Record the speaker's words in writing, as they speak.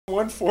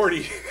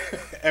140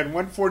 and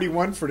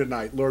 141 for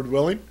tonight, Lord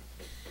willing.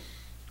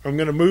 I'm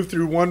going to move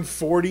through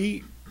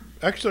 140.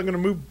 Actually, I'm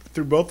going to move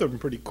through both of them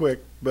pretty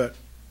quick, but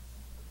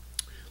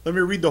let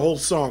me read the whole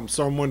psalm,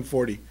 Psalm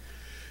 140.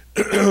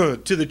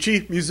 To the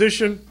chief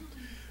musician,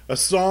 a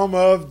psalm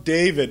of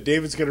David.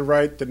 David's going to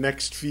write the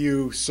next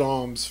few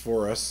psalms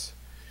for us.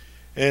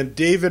 And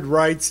David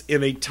writes,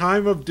 in a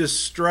time of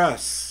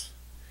distress.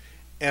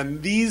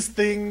 And these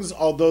things,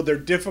 although they're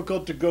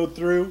difficult to go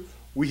through,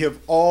 we have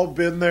all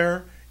been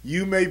there.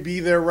 You may be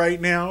there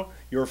right now.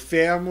 Your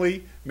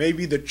family,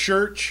 maybe the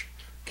church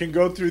can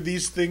go through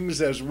these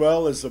things as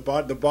well as the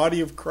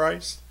body of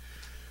Christ.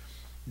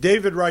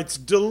 David writes,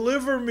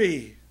 deliver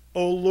me,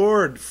 O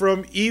Lord,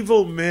 from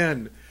evil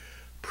men.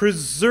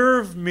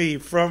 Preserve me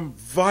from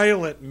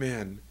violent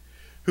men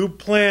who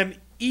plan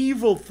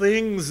evil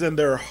things in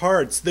their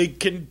hearts. They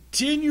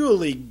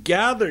continually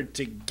gather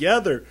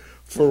together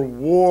for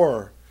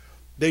war.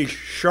 They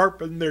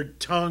sharpen their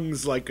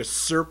tongues like a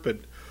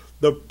serpent.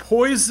 The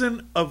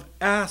poison of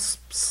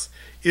asps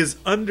is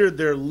under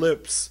their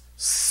lips.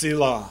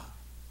 Selah.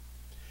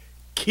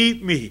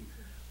 Keep me,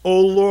 O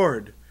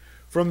Lord,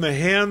 from the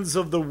hands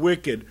of the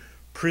wicked.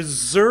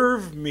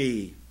 Preserve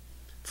me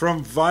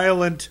from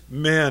violent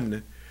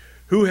men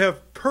who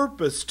have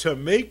purposed to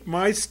make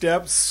my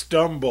steps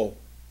stumble.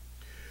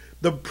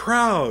 The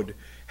proud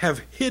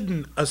have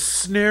hidden a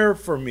snare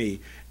for me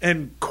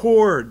and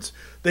cords.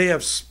 They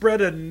have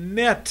spread a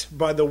net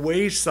by the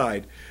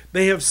wayside.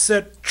 They have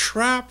set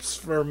traps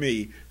for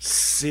me.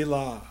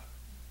 Selah.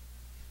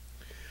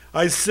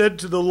 I said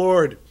to the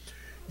Lord,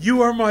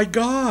 you are my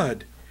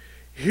God.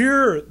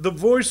 Hear the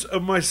voice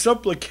of my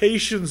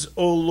supplications,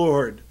 O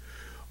Lord.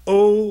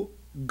 O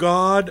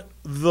God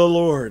the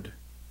Lord,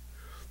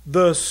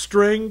 the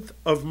strength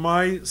of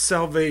my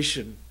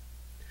salvation.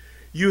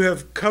 You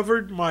have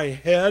covered my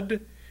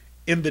head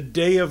in the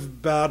day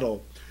of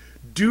battle.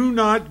 Do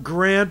not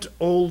grant,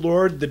 O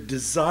Lord, the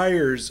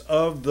desires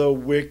of the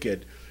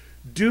wicked.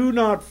 Do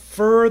not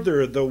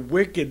further the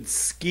wicked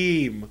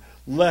scheme,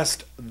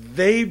 lest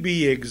they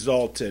be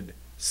exalted.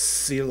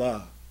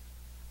 Selah.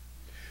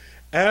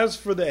 As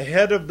for the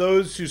head of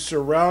those who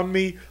surround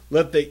me,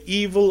 let the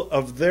evil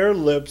of their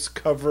lips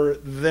cover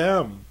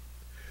them.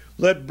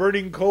 Let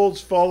burning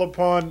coals fall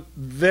upon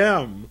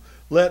them.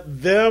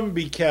 Let them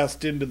be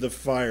cast into the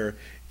fire,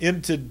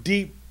 into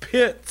deep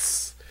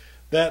pits,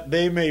 that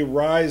they may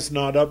rise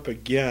not up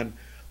again.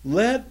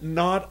 Let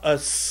not a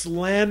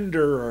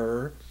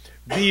slanderer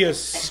be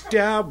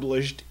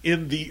established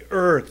in the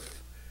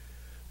earth.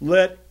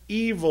 Let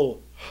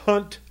evil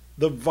hunt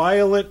the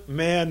violent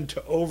man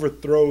to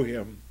overthrow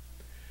him.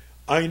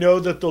 I know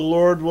that the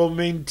Lord will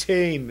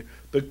maintain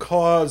the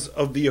cause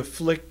of the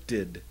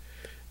afflicted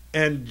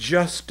and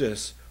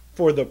justice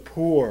for the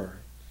poor.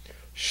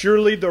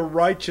 Surely the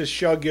righteous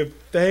shall give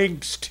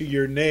thanks to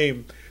your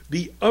name.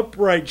 The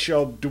upright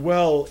shall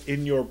dwell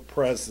in your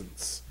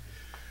presence.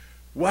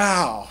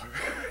 Wow.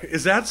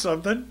 Is that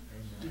something?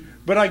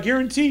 But I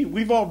guarantee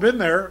we've all been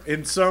there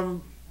in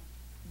some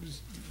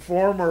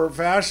form or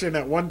fashion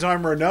at one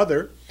time or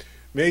another.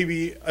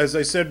 Maybe, as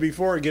I said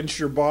before, against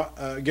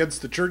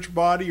against the church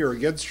body or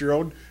against your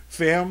own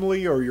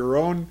family or your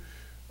own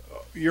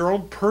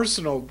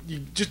personal, you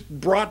just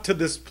brought to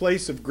this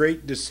place of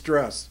great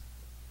distress.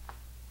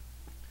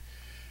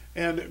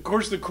 And of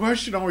course, the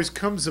question always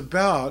comes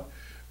about,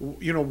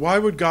 why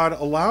would God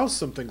allow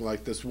something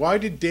like this? Why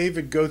did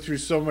David go through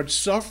so much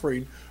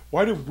suffering?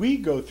 Why did we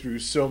go through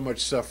so much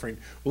suffering?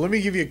 Well, let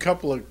me give you a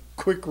couple of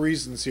quick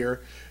reasons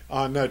here.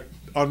 On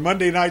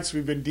Monday nights,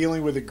 we've been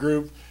dealing with a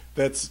group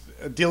that's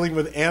dealing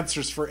with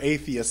answers for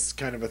atheists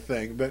kind of a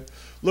thing. But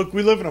look,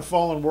 we live in a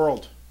fallen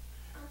world.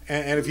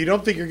 And if you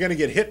don't think you're going to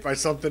get hit by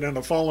something in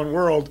a fallen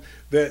world,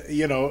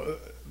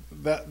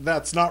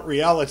 that's not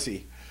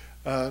reality.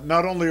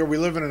 Not only are we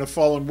living in a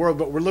fallen world,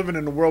 but we're living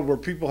in a world where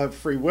people have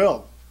free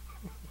will.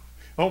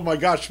 Oh my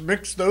gosh,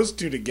 mix those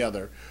two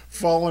together.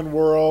 Fallen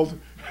world,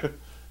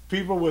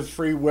 people with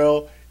free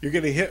will. You're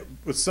going to hit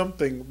with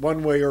something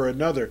one way or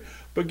another.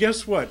 But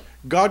guess what?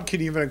 God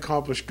can even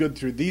accomplish good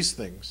through these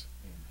things.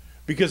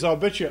 Because I'll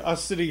bet you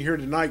us sitting here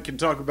tonight can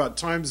talk about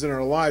times in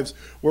our lives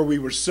where we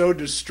were so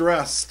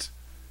distressed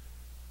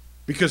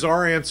because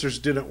our answers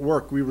didn't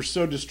work. We were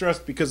so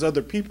distressed because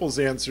other people's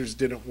answers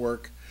didn't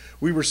work.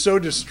 We were so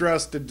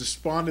distressed and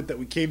despondent that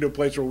we came to a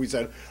place where we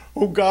said,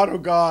 oh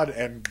God,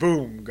 and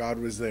boom, God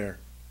was there.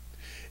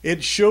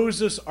 It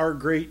shows us our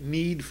great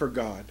need for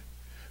God.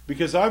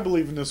 Because I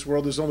believe in this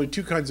world there's only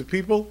two kinds of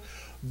people,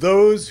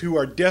 those who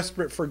are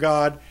desperate for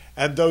God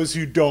and those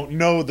who don't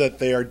know that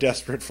they are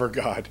desperate for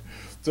God.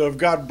 So if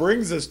God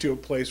brings us to a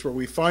place where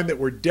we find that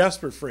we're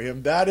desperate for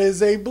him, that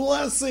is a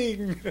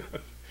blessing.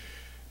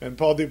 And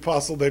Paul the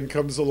Apostle then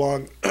comes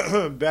along,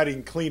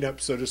 batting cleanup,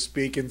 so to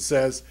speak, and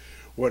says,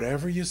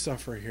 whatever you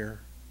suffer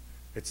here,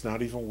 it's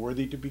not even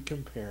worthy to be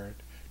compared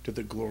to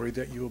the glory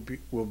that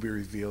will be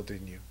revealed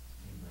in you.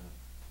 Amen.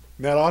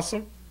 Isn't that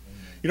awesome?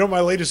 Amen.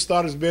 My latest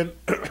thought has been,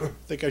 I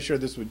think I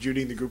shared this with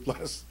Judy in the group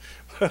last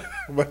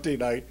Monday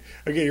night.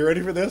 Okay, you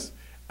ready for this?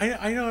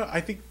 I know.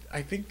 I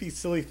think these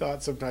silly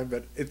thoughts sometimes,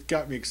 but it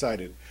got me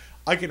excited.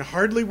 I can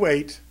hardly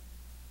wait.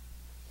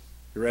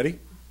 You ready?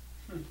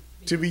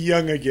 To be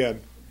young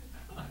again.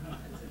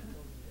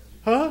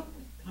 Huh?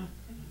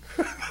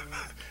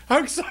 How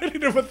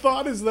exciting of a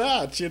thought is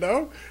that, you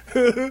know?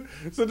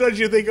 Sometimes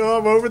you think, oh,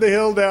 I'm over the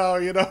hill now,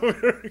 you know?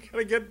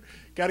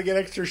 gotta get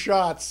extra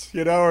shots,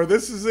 you know, or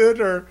this is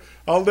it, or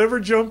I'll never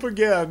jump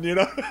again, you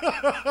know?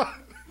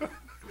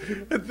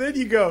 And then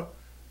you go,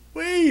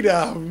 wait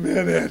a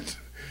minute.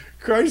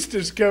 Christ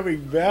is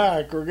coming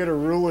back. We're going to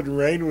rule and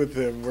reign with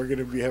him. We're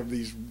going to have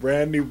these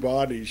brand new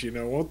bodies, you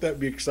know. Won't that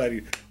be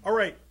exciting? All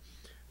right.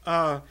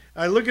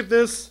 I look at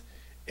this,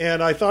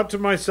 and I thought to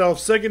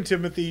myself, 2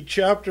 Timothy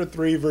chapter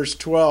 3, verse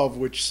 12,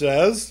 which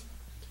says,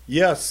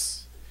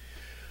 yes,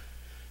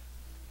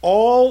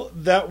 all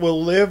that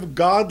will live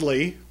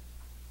godly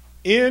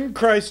in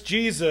Christ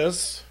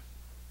Jesus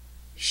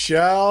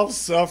shall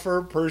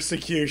suffer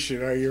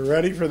persecution. Are you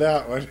ready for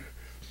that one?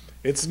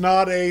 It's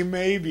not a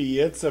maybe,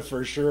 it's a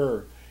for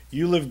sure.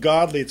 You live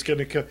godly, it's going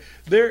to come.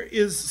 There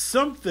is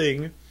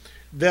something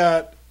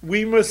that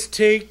we must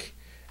take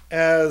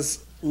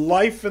as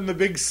life in the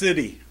big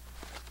city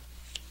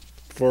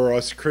for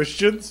us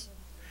Christians,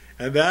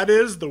 and that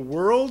is the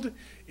world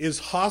is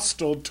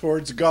hostile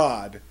towards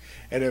God.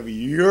 And if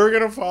you're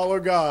going to follow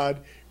God,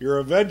 you're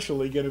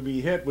eventually going to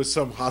be hit with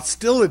some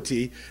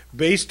hostility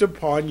based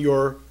upon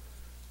your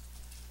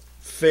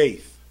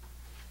faith.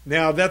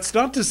 Now, that's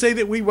not to say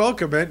that we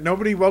welcome it.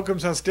 Nobody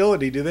welcomes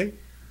hostility, do they?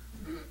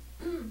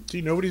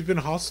 Gee, nobody's been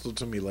hostile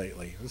to me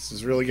lately. This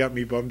has really got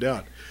me bummed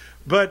out.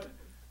 But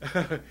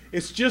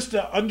it's just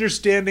an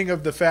understanding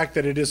of the fact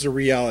that it is a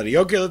reality.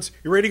 Okay,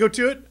 you ready to go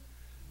to it?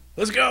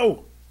 Let's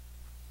go.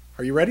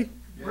 Are you ready?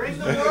 Bring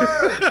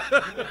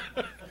the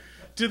word.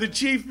 To the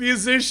chief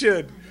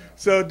musician.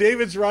 So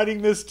David's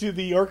writing this to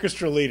the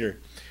orchestra leader.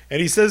 And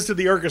he says to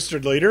the orchestra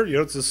leader, you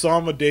know, it's a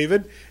psalm of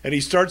David, and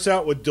he starts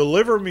out with,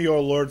 deliver me, O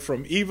Lord,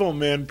 from evil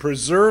men,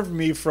 preserve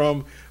me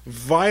from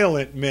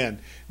violent men.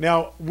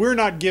 Now, we're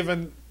not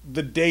given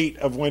the date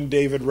of when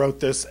David wrote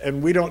this,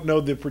 and we don't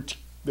know the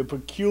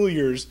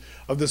peculiars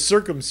of the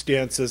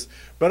circumstances,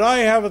 but I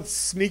have a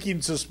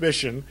sneaking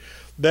suspicion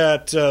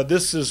that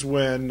this is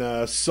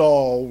when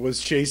Saul was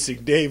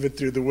chasing David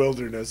through the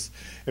wilderness.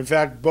 In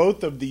fact,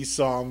 both of these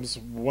Psalms,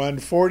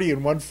 140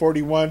 and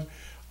 141,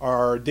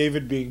 are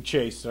David being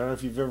chased. I don't know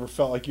if you've ever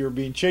felt like you were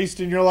being chased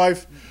in your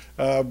life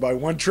by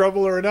one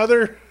trouble or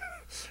another.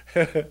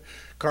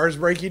 Cars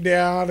breaking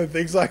down and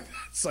things like that.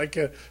 It's like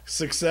a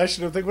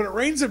succession of things. When it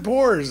rains, it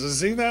pours. Does it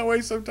seem that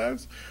way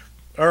sometimes?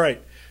 All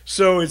right.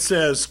 So it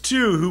says,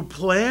 2, who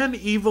plan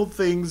evil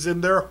things in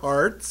their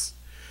hearts,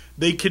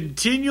 they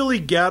continually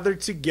gather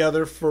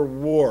together for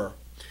war.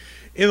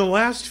 In the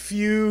last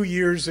few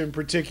years in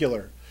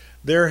particular,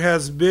 there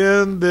has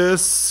been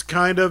this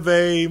kind of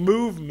a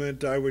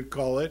movement, I would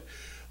call it.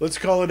 Let's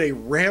call it a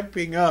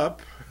ramping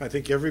up. I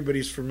think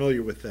everybody's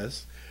familiar with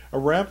this. A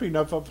ramping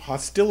up of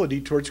hostility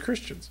towards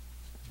Christians,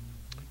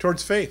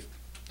 towards faith,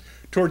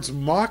 towards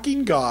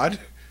mocking God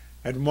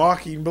and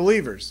mocking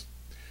believers.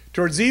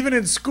 Towards even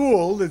in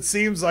school, it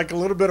seems like a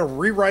little bit of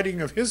rewriting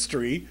of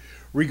history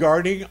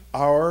regarding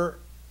our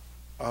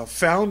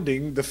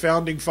the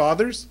founding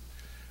fathers.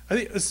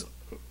 I think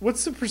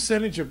what's the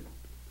percentage of?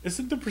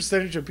 Isn't the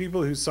percentage of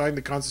people who signed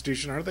the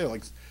Constitution, aren't they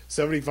like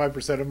 75%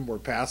 of them were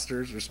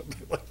pastors or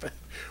something like that,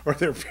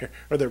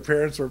 or their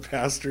parents were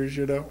pastors?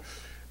 You know,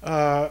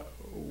 the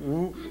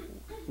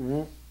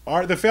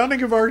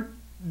founding of our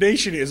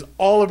nation is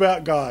all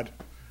about God,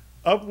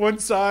 up one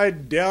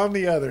side, down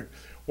the other.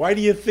 Why do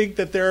you think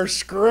that there are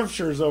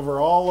scriptures over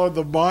all of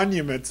the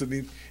monuments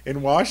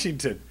in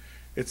Washington?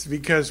 It's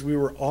because we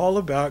were all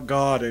about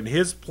God and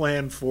His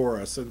plan for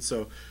us. And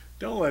so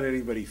don't let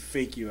anybody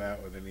fake you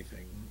out with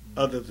anything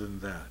other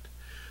than that.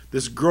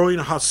 This growing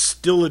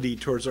hostility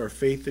towards our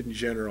faith in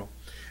general,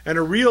 and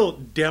a real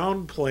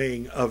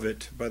downplaying of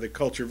it by the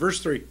culture.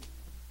 Verse 3.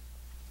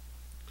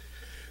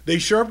 They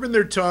sharpen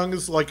their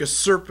tongues like a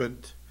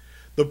serpent.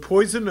 The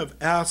poison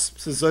of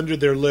asps is under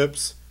their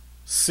lips.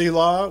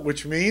 Selah,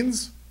 which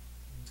means?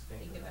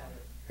 Think about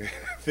it.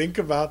 Think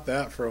about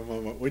that for a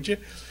moment, would you?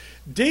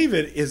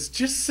 David is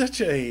just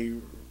such a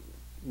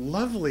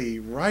lovely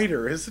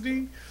writer, isn't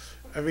he?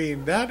 I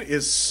mean, that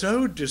is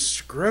so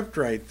descriptive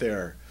right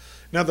there.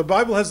 Now, the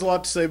Bible has a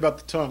lot to say about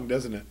the tongue,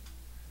 doesn't it?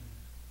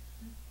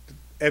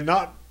 And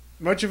not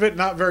much of it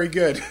not very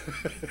good.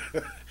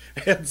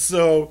 And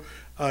so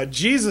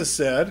Jesus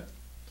said,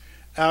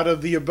 out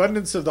of the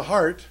abundance of the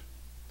heart,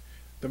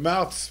 the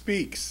mouth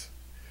speaks.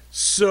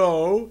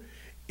 So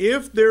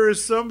if there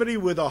is somebody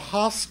with a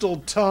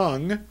hostile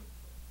tongue,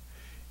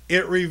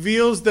 it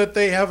reveals that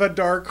they have a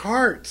dark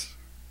heart.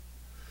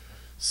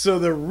 So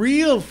the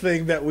real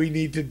thing that we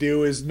need to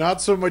do is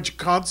not so much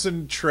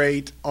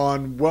concentrate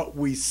on what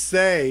we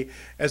say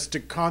as to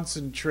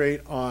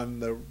concentrate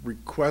on the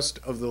request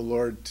of the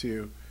Lord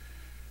to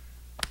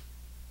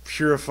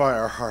purify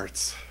our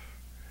hearts.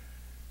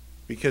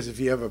 Because if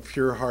you have a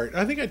pure heart,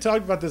 I think I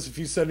talked about this a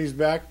few Sundays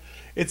back,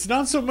 it's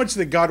not so much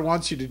that God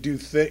wants you to do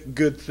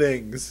good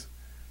things.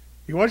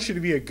 He wants you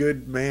to be a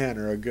good man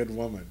or a good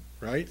woman,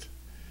 right?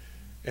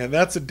 And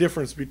that's a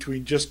difference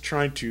between just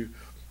trying to,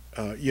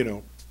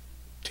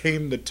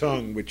 tame the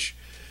tongue, which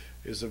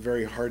is a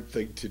very hard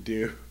thing to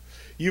do.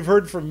 You've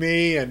heard from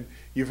me, and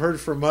you've heard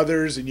from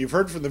others, and you've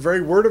heard from the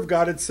very Word of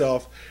God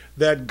itself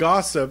that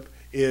gossip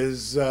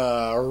is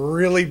a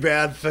really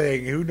bad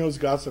thing. Who knows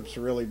gossip's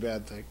a really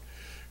bad thing?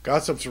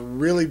 Gossip's a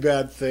really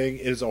bad thing.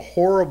 It is a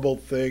horrible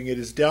thing. It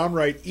is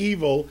downright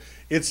evil.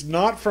 It's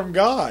not from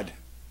God.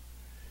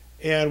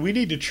 And we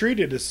need to treat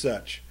it as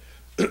such.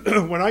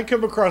 When I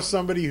come across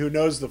somebody who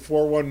knows the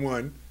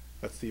 411,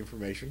 that's the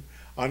information,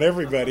 on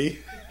everybody,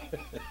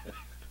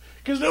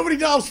 because nobody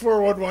dials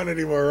 411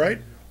 anymore,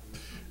 right?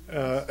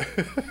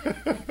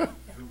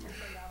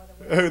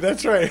 Oh,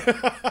 that's right.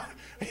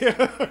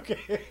 Yeah,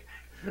 okay.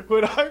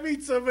 When I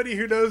meet somebody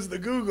who knows the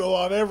Google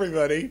on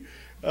everybody,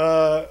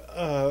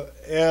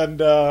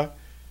 and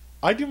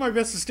I do my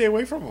best to stay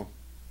away from them.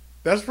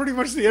 That's pretty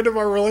much the end of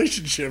our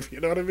relationship, you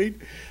know what I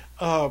mean?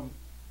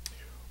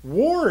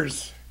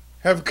 Wars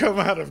have come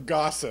out of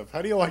gossip.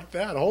 How do you like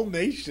that? Whole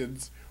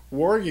nations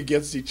warring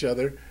against each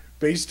other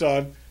based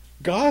on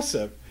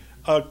gossip.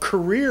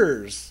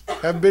 Careers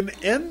have been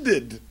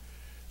ended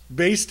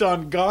based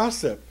on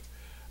gossip.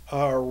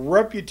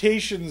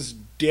 Reputations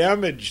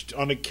damaged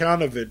on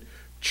account of it.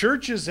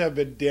 Churches have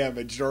been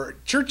damaged, or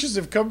churches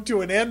have come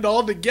to an end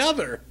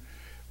altogether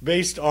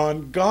based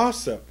on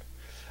gossip.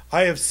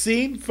 I have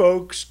seen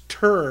folks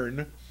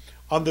turn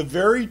on the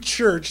very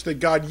church that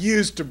God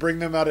used to bring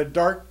them out of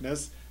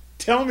darkness.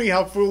 Tell me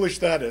how foolish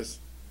that is.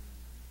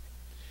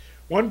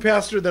 One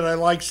pastor that I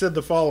like said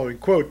the following,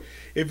 quote,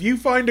 "If you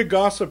find a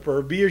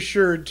gossiper, be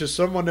assured to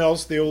someone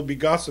else they will be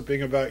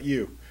gossiping about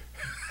you."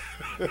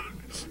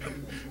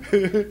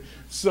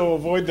 So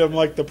avoid them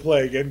like the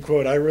plague, end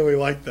quote. I really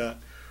like that.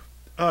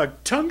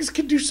 Tongues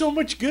can do so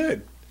much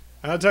good.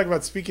 I'll talk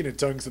about speaking in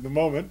tongues in a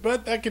moment,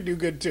 but that can do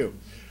good too.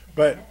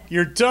 But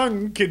your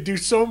tongue can do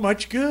so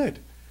much good.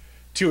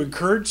 To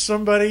encourage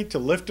somebody, to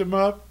lift them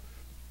up.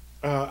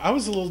 I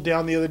was a little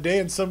down the other day,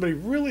 and somebody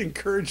really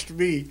encouraged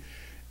me.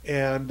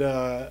 And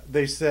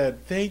they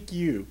said, "Thank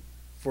you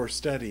for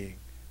studying.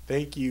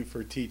 Thank you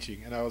for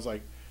teaching." And I was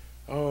like,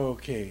 "Oh,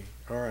 okay.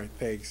 All right,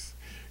 thanks."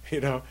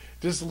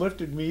 Just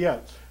lifted me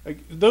up. Like,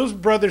 those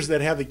brothers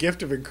that have the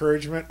gift of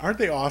encouragement, aren't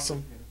they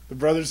awesome? The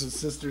brothers and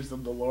sisters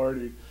of the Lord,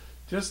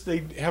 who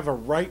they have a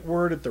right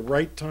word at the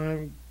right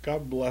time.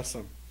 God bless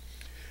them.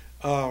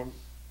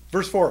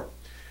 Verse 4.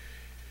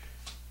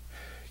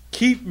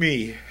 Keep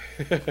me.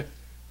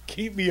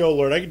 Keep me, O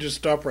Lord. I can just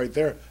stop right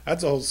there.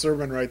 That's a whole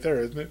sermon right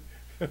there, isn't it?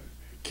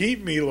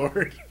 Keep me,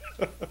 Lord.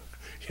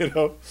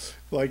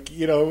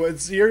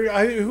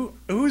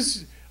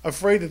 Who's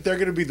afraid that they're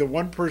going to be the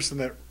one person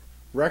that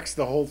wrecks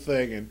the whole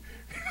thing, and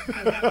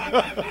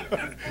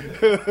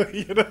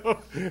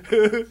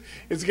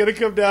it's going to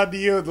come down to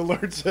you, and the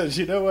Lord says,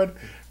 "You know what?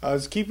 I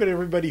was keeping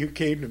everybody who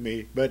came to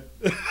me, but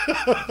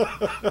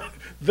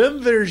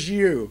then there's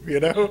you,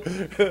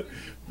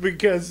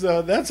 because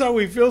that's how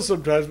we feel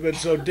sometimes." But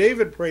so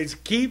David prays,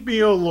 "Keep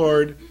me, O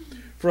Lord,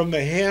 from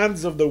the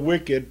hands of the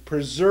wicked.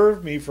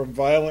 Preserve me from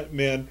violent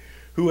men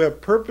who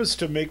have purposed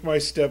to make my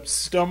steps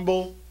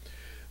stumble.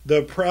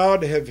 The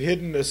proud have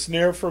hidden a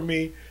snare for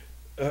me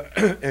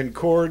and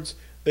cords.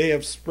 They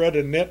have spread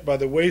a net by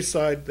the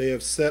wayside. They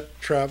have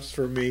set traps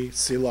for me.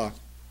 Selah."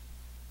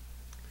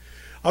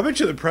 I'll bet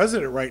you the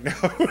president right now.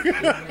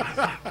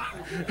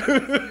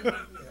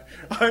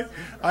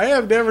 I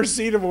have never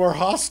seen a more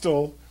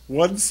hostile,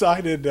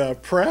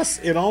 one-sided press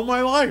in all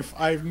my life.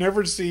 I've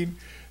never seen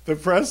the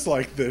press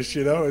like this.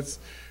 It's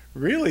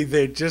really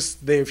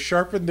they've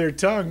sharpened their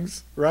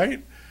tongues,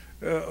 right?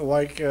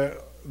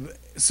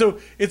 So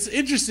it's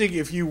interesting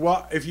if you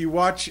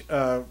watch.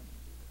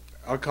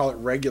 I'll call it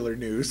regular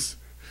news.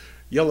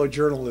 Yellow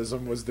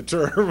journalism was the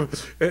term.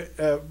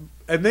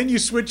 And then you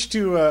switch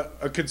to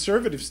a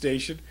conservative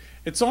station.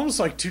 It's almost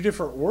like two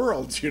different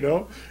worlds,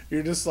 You're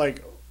just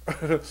like,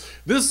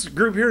 this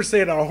group here is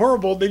saying how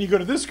horrible. Then you go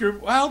to this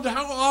group. Wow,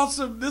 how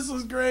awesome. This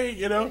is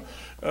great,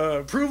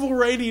 Approval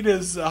rating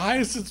is the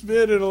highest it's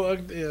been.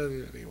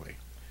 Anyway,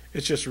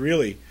 it's just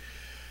really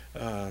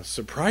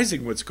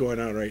surprising what's going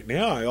on right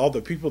now. All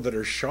the people that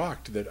are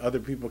shocked that other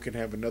people can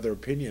have another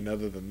opinion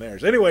other than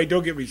theirs. Anyway,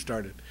 don't get me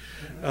started.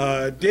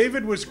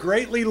 David was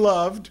greatly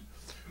loved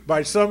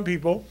by some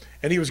people,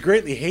 and he was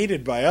greatly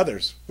hated by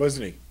others,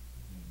 wasn't he?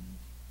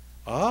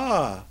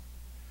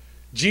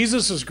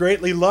 Jesus was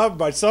greatly loved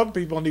by some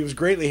people, and he was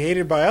greatly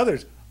hated by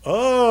others.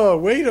 Oh,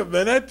 wait a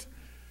minute.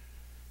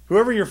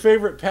 Whoever your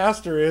favorite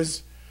pastor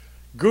is,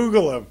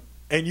 Google him,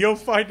 and you'll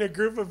find a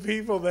group of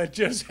people that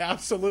just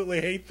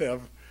absolutely hate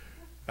them.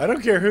 I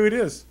don't care who it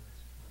is.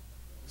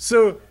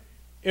 So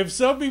if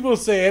some people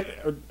say it,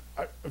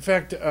 in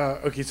fact, so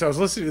I was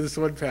listening to this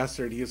one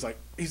pastor, and he's like,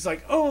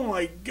 "Oh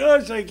my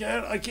gosh, I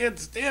can't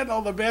stand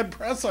all the bad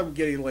press I'm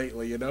getting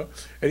lately," And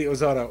it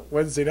was on a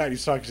Wednesday night.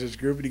 He's talking to his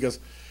group, and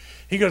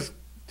he goes,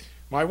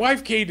 "My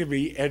wife came to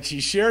me, and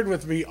she shared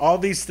with me all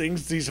these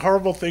things, these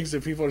horrible things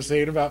that people are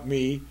saying about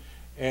me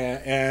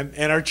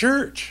and our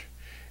church."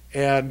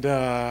 And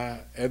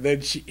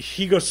then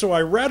he goes, so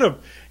I read them.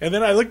 And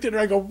then I looked at her,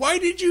 I go, why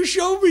did you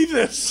show me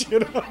this? You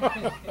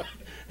know?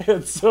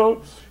 And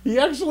so he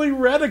actually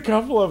read a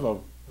couple of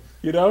them,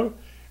 you know?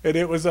 And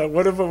it was,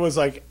 one of them was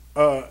like,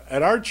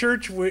 at our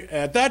church,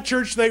 at that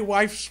church, they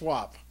wife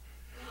swap.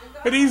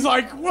 And he's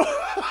like, what?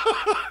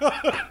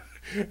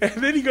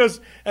 And then he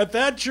goes, at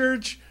that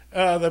church,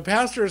 the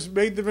pastors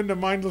made them into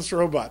mindless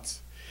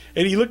robots.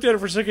 And he looked at it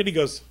for a second, he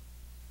goes,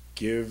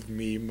 give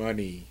me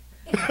money.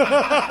 He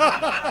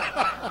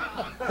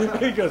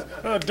goes,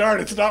 oh, darn,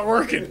 it's not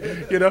working,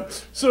 you know.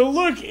 So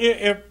look,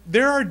 if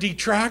there are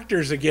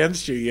detractors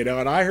against you, you know,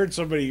 and I heard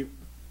somebody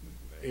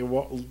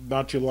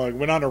not too long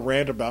went on a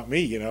rant about me,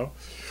 you know.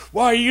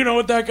 Why, you know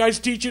what that guy's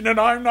teaching, and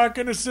I'm not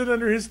going to sit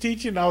under his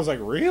teaching. And I was like,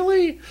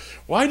 really?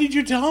 Why did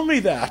you tell me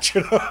that?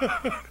 You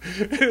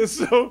know?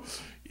 So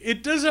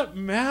it doesn't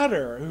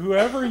matter.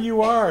 Whoever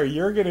you are,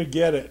 you're going to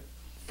get it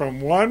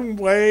from one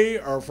way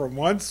or from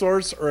one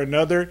source or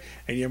another,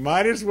 and you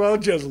might as well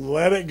just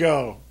let it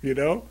go, you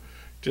know?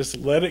 Just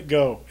let it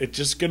go. It's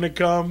just going to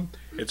come.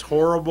 It's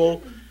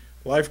horrible.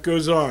 Life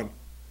goes on.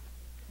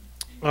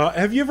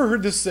 Have you ever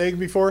heard this saying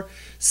before?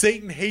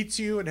 Satan hates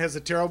you and has a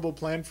terrible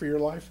plan for your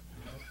life.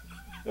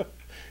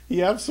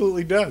 He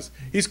absolutely does.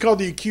 He's called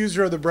the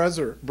accuser of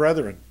the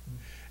brethren.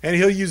 And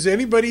he'll use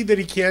anybody that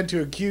he can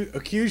to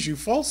accuse you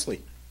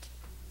falsely.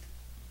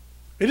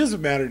 It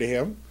doesn't matter to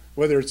him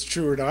whether it's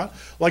true or not.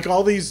 Like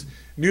all these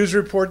news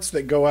reports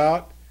that go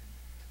out,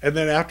 and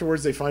then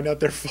afterwards they find out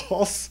they're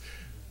false,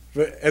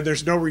 and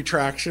there's no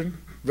retraction.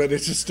 But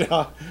it's just,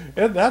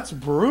 and that's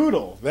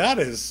brutal. That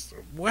is,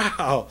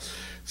 wow.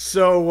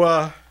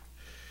 So,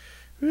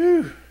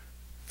 in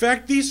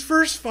fact, these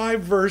first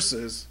 5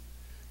 verses,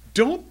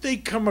 don't they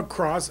come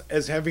across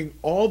as having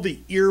all the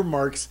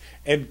earmarks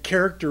and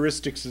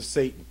characteristics of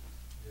Satan?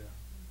 Yeah.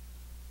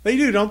 They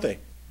do, don't they?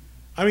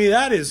 I mean,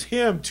 that is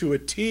him to a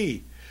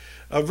T.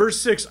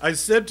 Verse 6, I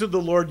said to the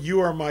Lord,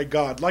 you are my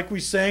God. Like we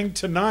sang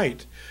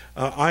tonight,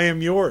 I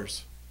am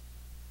yours.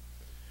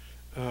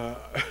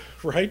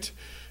 Right?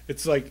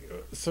 It's like,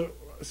 so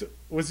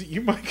was it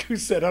you, Mike, who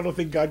said, I don't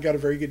think God got a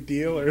very good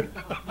deal? Or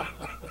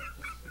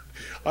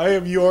I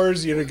am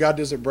yours. You know, God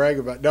doesn't brag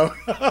about it. No.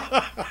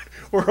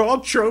 We're all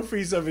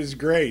trophies of his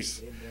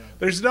grace. Amen.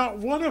 There's not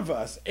one of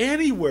us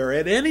anywhere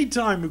at any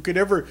time who could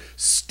ever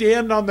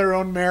stand on their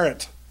own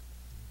merit.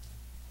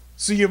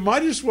 So you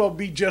might as well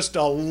be just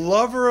a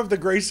lover of the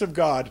grace of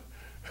God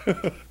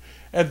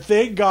and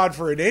thank God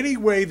for in any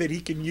way that he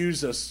can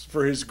use us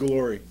for his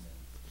glory.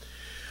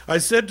 I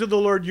said to the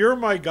Lord, you're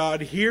my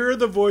God. Hear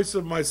the voice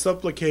of my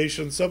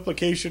supplication.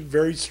 Supplication,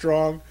 very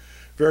strong,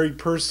 very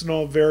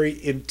personal,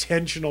 very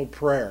intentional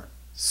prayer.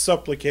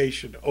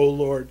 Supplication, O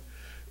Lord.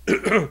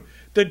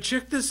 Then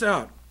check this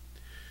out.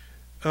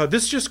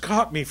 This just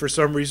caught me for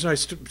some reason. I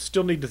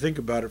still need to think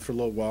about it for a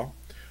little while.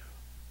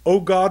 O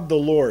God the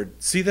Lord.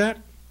 See that?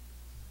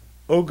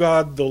 O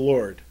God the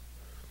Lord.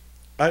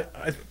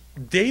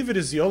 David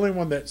is the only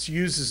one that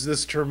uses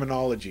this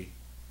terminology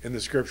in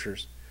the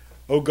scriptures.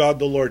 O God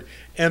the Lord.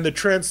 And the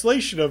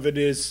translation of it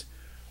is,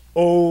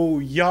 O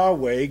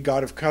Yahweh,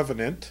 God of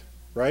covenant,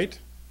 right?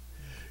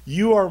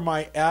 You are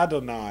my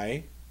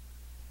Adonai,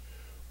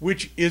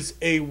 which is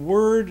a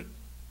word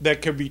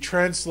that can be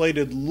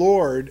translated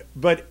Lord,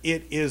 but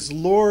it is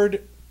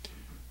Lord.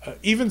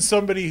 Even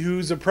somebody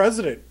who's a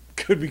president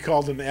could be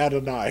called an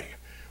Adonai,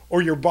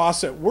 or your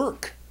boss at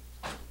work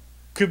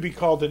could be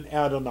called an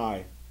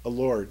Adonai, a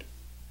Lord,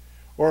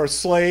 or a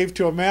slave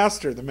to a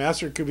master. The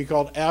master could be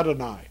called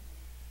Adonai.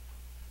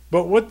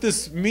 But what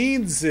this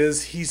means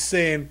is he's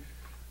saying,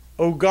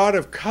 O God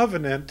of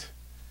covenant,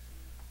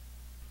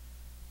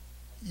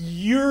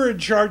 you're in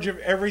charge of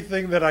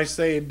everything that I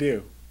say and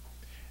do.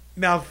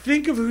 Now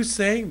think of who's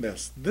saying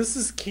this. This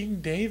is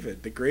King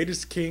David, the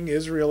greatest king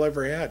Israel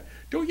ever had.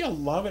 Don't you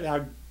love it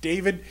how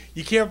David,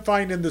 you can't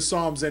find in the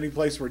Psalms any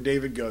place where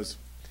David goes,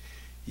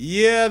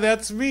 yeah,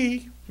 that's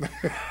me.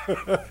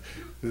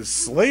 The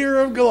slayer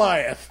of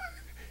Goliath.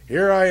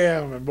 Here I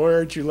am, and boy,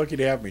 aren't you lucky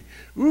to have me.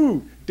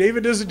 Ooh,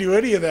 David doesn't do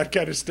any of that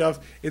kind of stuff.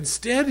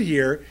 Instead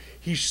here,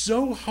 he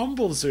so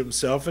humbles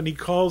himself, and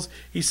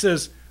he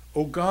says,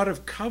 O God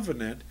of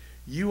covenant,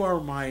 you are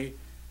my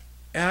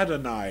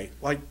Adonai,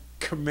 like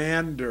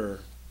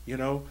commander, you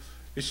know.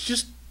 It's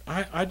just,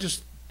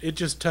 it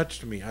just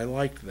touched me. I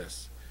liked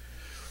this.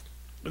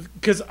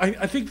 Because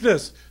I think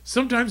this,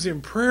 sometimes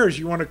in prayers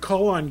you want to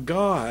call on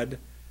God,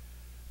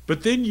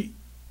 but then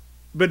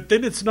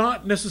it's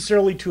not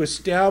necessarily to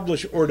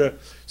establish or to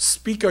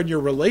speak on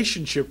your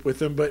relationship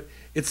with him, but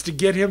it's to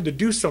get him to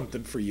do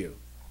something for you.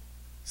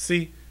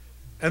 See?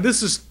 And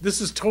this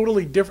is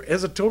totally different,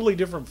 has a totally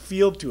different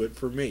feel to it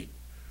for me.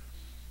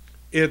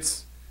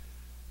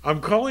 I'm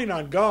calling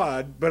on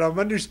God, but I'm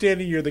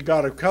understanding you're the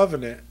God of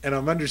covenant, and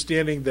I'm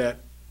understanding that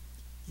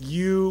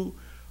you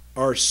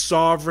are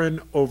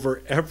sovereign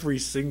over every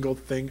single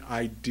thing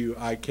I do.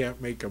 I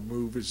can't make a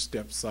move or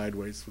step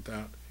sideways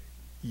without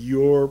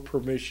your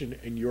permission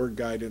and your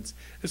guidance.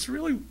 It's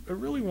really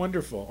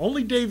wonderful.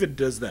 Only David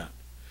does that.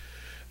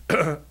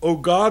 O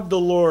God the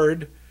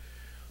Lord,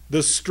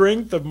 the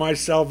strength of my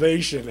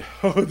salvation.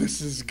 Oh, this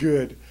is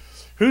good.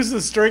 Who's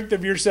the strength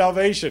of your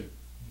salvation?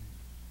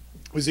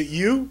 Was it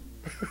you?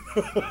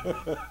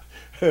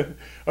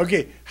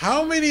 Okay,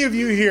 how many of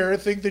you here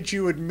think that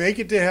you would make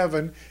it to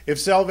heaven if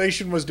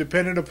salvation was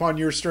dependent upon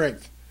your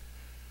strength?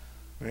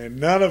 And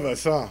none of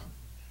us, huh?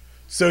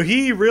 So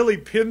he really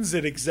pins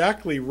it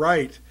exactly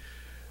right.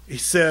 He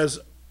says,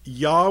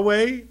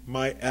 Yahweh,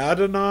 my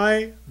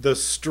Adonai, the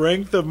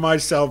strength of my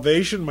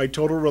salvation, my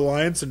total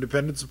reliance and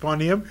dependence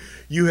upon him,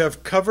 you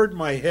have covered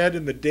my head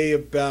in the day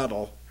of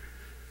battle.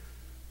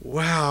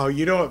 Wow,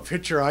 you know what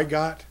picture I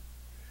got?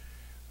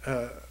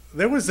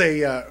 There was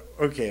a,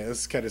 okay,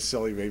 this is kind of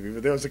silly maybe,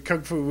 but there was a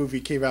Kung Fu movie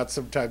came out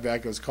some time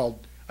back. It was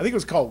called, I think it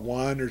was called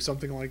One or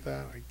something like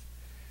that.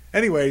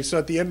 Anyway, so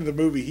at the end of the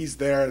movie, he's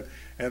there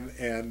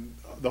and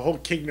the whole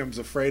kingdom's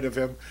afraid of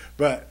him.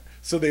 But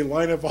so they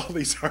line up all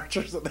these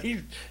archers and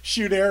they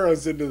shoot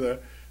arrows into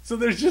the, so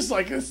there's just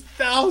like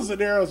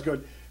 1,000 arrows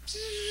going,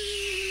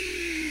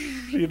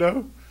 you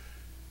know?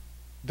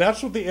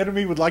 That's what the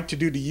enemy would like to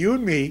do to you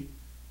and me.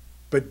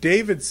 But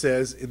David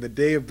says, in the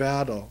day of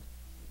battle,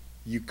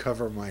 you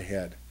cover my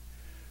head.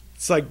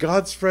 It's like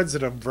God spreads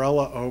an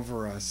umbrella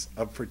over us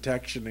of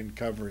protection and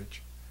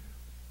coverage.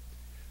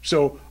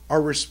 So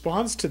our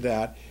response to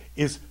that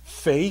is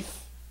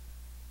faith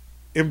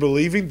in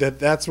believing that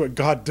that's what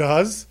God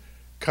does,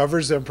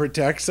 covers and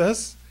protects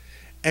us,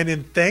 and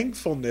in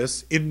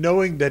thankfulness in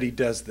knowing that he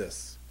does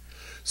this.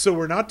 So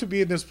we're not to be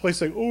in this place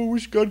like, oh, I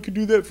wish God could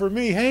do that for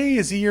me. Hey,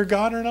 is he your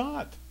God or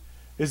not?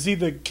 Is he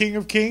the King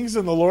of Kings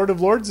and the Lord of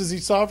Lords? Is he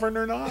sovereign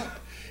or not?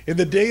 In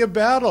the day of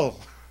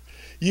battle,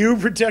 you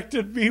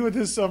protected me with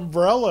this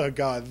umbrella,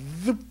 God.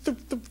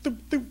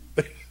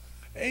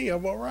 Hey,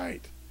 I'm all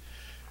right.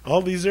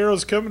 All these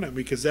arrows coming at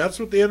me because that's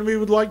what the enemy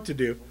would like to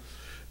do.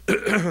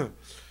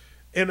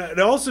 And it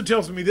also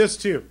tells me this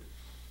too.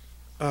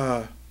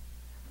 In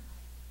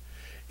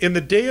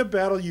the day of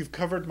battle, you've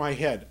covered my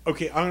head.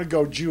 Okay, I'm going to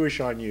go Jewish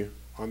on you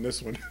on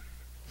this one.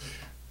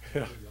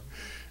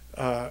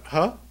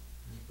 Huh?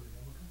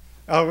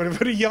 I'm going to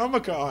put a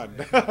yarmulke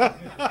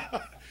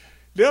on.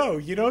 No,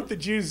 you know what the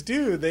Jews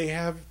do?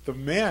 The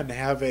men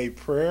have a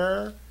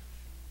prayer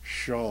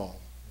shawl.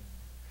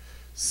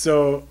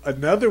 So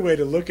another way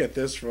to look at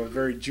this from a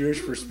very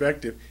Jewish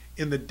perspective,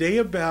 in the day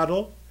of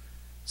battle,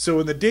 so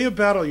in the day of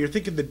battle, you're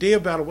thinking the day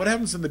of battle, what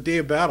happens in the day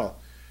of battle?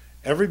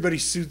 Everybody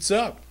suits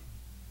up.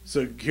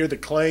 So you hear the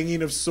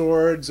clanging of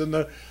swords and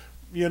the,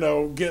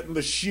 getting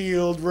the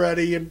shield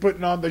ready and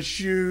putting on the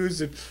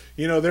shoes and,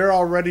 they're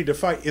all ready to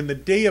fight. In the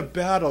day of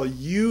battle,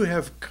 you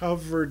have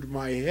covered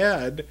my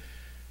head.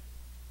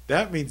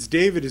 That means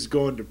David is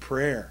going to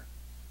prayer.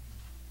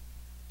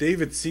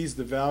 David sees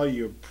the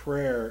value of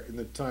prayer in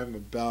the time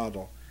of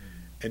battle,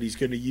 and he's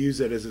going to use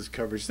that as his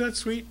coverage. Isn't that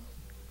sweet?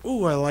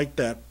 Ooh, I like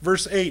that.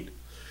 Verse 8.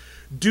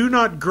 Do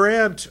not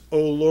grant, O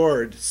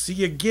Lord.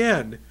 See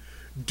again.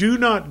 Do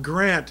not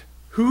grant.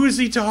 Who is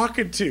he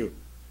talking to?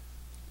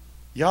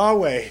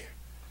 Yahweh.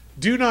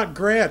 Do not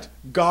grant,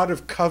 God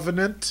of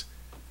covenant.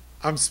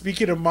 I'm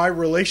speaking of my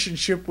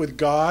relationship with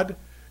God.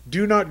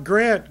 Do not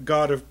grant,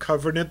 God of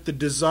covenant, the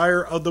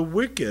desire of the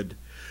wicked.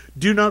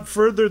 Do not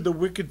further the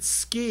wicked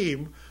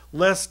scheme,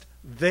 lest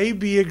they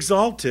be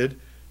exalted.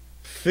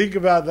 Think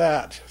about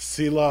that,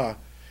 Selah.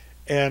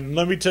 And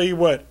let me tell you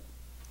what,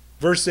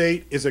 verse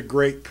 8 is a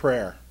great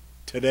prayer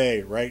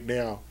today, right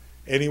now.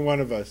 Any one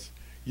of us.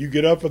 You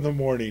get up in the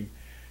morning,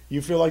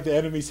 you feel like the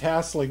enemy's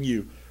hassling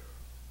you.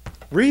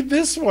 Read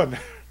this one.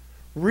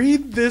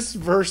 Read this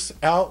verse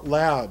out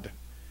loud.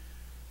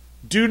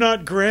 Do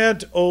not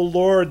grant, O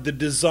Lord, the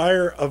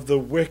desire of the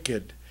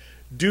wicked.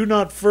 Do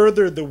not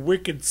further the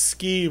wicked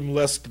scheme,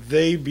 lest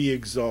they be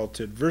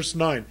exalted. Verse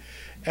 9.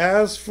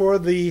 As for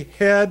the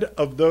head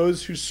of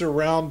those who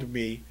surround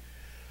me,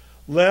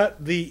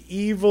 let the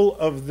evil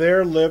of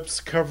their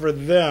lips cover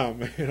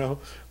them.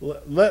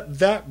 Let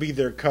that be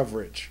their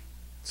coverage.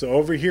 So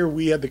over here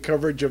we had the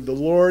coverage of the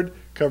Lord,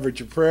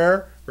 coverage of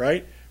prayer,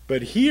 right?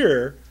 But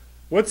here,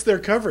 what's their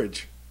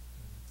coverage?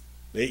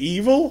 The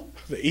evil?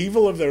 The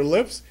evil of their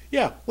lips?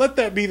 Yeah, let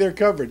that be their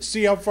coverage.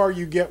 See how far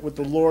you get with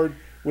the Lord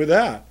with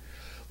that.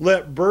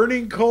 Let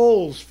burning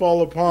coals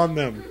fall upon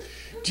them.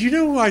 Do you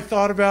know who I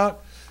thought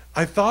about?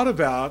 I thought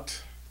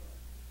about,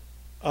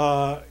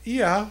 but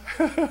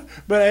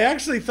I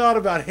actually thought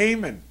about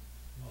Haman.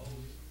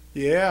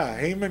 Yeah,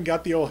 Haman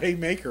got the old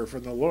haymaker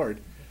from the Lord.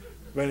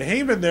 But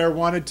Haman there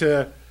wanted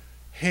to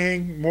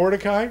hang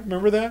Mordecai.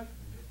 Remember that?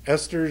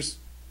 Esther's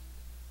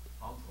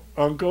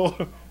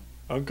uncle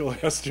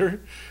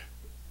Esther.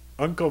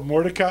 Uncle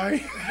Mordecai.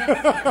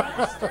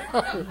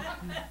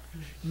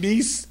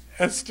 Niece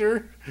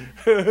Esther.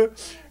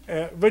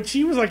 But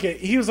he was like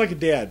a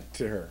dad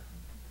to her,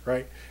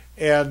 right?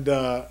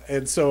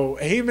 And so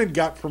Haman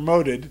got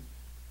promoted,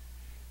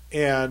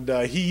 and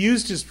he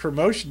used his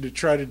promotion to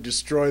try to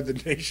destroy the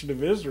nation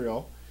of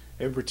Israel,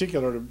 in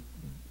particular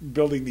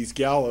building these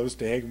gallows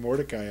to hang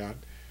Mordecai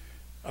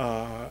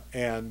on.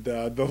 And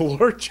the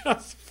Lord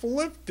just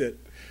flipped it.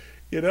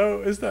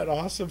 Isn't that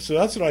awesome? So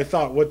that's what I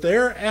thought. What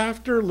they're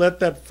after, let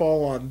that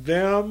fall on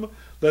them.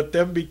 Let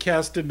them be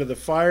cast into the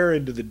fire,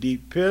 into the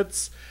deep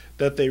pits,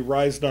 that they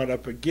rise not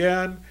up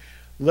again.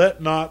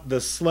 Let not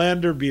the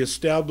slander be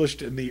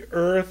established in the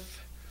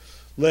earth.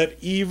 Let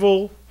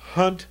evil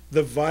hunt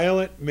the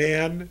violent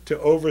man to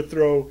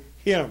overthrow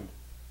him.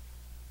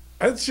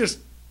 That's just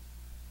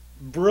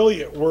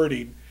brilliant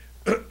wording.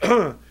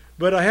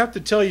 But I have to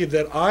tell you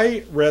that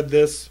I read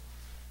this,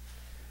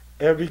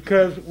 and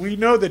because we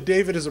know that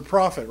David is a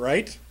prophet,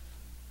 right?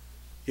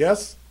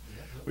 Yes?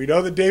 We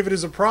know that David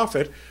is a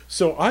prophet.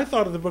 So I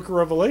thought of the book of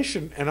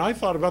Revelation, and I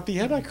thought about the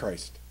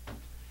Antichrist.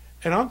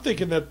 And I'm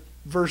thinking that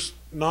verse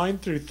 9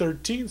 through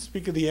 13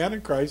 speak of the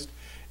Antichrist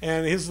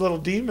and his little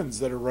demons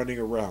that are running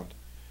around.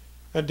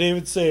 And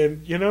David's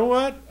saying, you know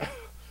what?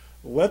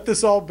 Let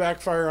this all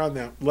backfire on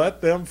them.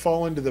 Let them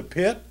fall into the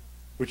pit,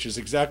 which is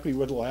exactly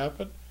what will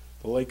happen,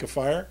 the lake of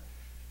fire.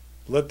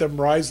 Let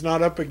them rise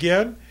not up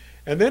again.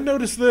 And then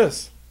notice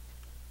this.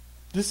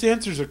 This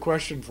answers a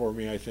question for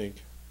me, I think.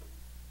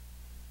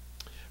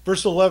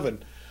 Verse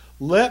 11,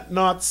 let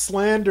not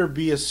slander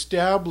be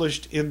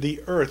established in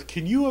the earth.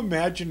 Can you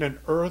imagine an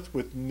earth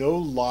with no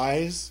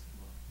lies?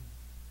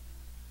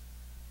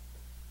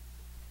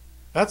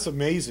 That's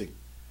amazing.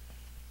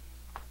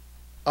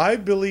 I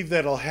believe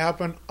that'll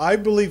happen. I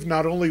believe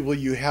not only will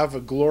you have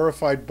a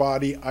glorified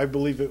body, I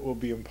believe it will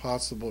be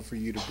impossible for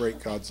you to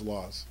break God's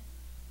laws.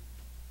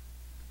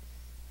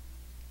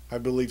 I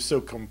believe so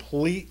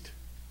complete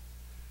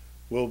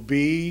will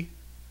be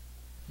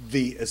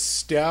the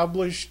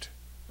established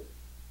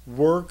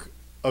work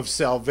of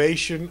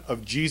salvation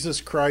of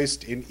Jesus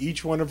Christ in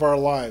each one of our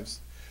lives,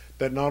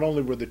 that not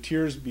only will the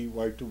tears be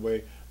wiped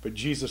away, but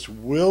Jesus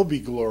will be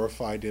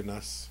glorified in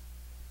us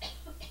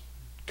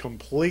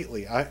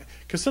completely.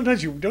 Because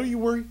sometimes don't you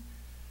worry?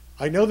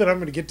 I know that I'm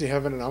going to get to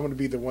heaven and I'm going to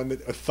be the one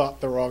that thought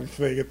the wrong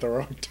thing at the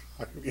wrong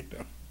time.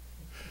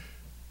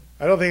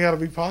 I don't think that'll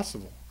be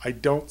possible. I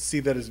don't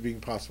see that as being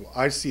possible.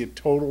 I see a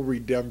total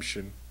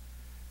redemption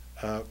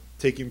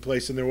taking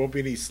place, and there won't be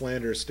any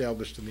slander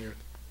established in the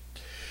earth.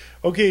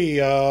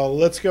 Okay,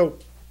 let's go.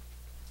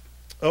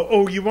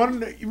 You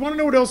want to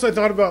know what else I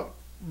thought about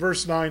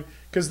verse 9?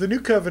 Because the new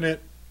covenant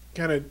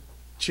kind of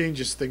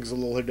changes things a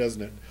little here,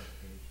 doesn't it?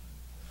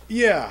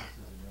 Yeah,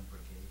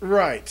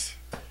 right.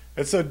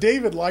 And so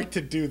David liked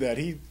to do that.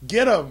 He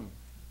get them,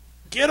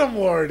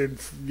 Lord, and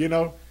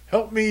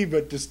help me,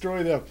 but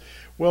destroy them.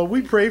 Well,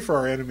 we pray for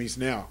our enemies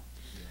now.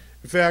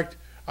 In fact,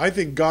 I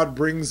think God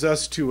brings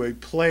us to a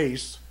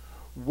place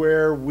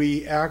where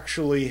we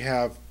actually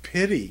have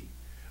pity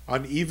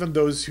on even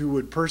those who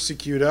would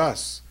persecute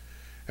us.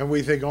 And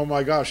we think, oh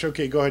my gosh,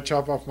 okay, go ahead,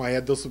 chop off my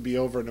head. This will be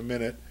over in a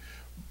minute.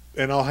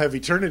 And I'll have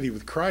eternity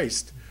with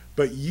Christ.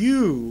 But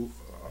you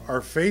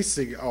are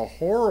facing a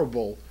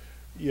horrible,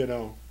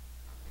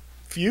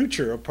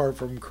 future apart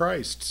from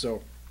Christ.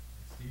 So,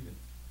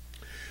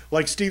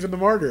 like Stephen the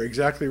martyr,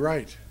 exactly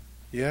right.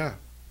 Yeah.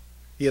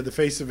 He had the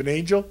face of an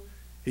angel.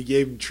 He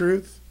gave him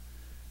truth.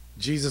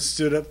 Jesus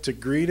stood up to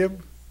greet him.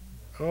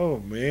 Oh,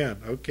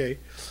 man. Okay.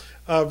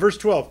 Verse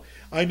 12.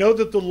 I know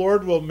that the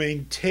Lord will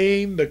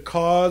maintain the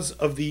cause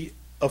of the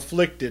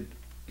afflicted.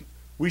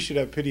 We should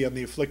have pity on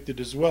the afflicted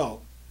as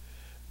well.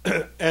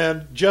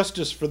 And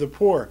justice for the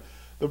poor.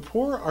 The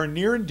poor are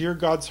near and dear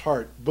God's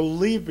heart.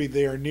 Believe me,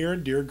 they are near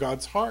and dear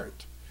God's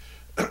heart.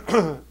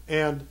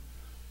 And,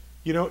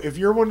 if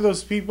you're one of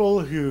those people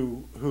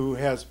who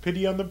has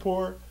pity on the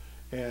poor,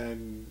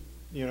 and,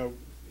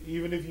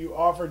 even if you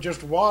offer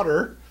just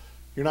water,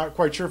 you're not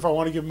quite sure if I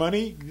want to give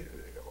money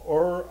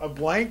or a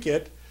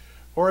blanket,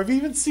 or I've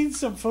even seen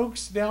some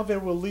folks now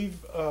that will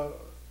leave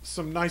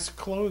some nice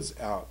clothes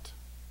out.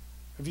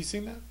 Have you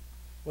seen that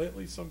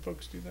lately? Some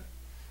folks do that.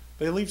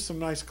 They leave some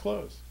nice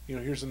clothes.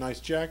 Here's a nice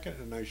jacket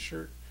and a nice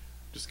shirt.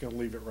 I'm just going to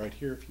leave it right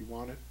here if you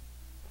want it.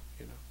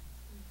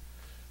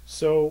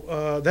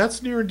 So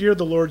that's near and dear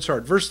the Lord's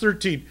heart. Verse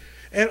 13.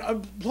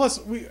 And plus,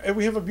 we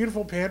have a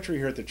beautiful pantry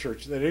here at the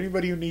church that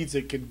anybody who needs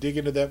it can dig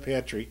into that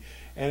pantry.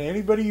 And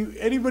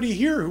anybody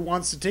here who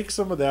wants to take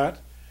some of that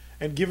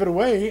and give it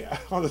away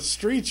on the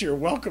streets, you're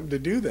welcome to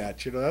do that.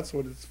 That's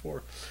what it's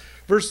for.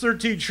 Verse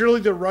 13,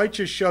 surely the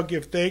righteous shall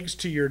give thanks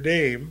to your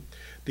name.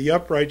 The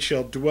upright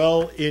shall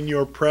dwell in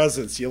your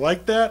presence. You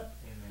like that?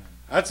 Amen.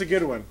 That's a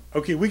good one.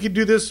 Okay, we can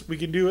do this. We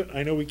can do it.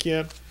 I know we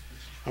can.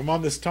 I'm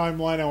on this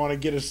timeline. I want to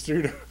get us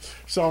through to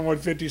Psalm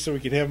 150 so we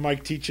can have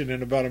Mike teaching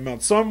in about a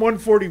month. Psalm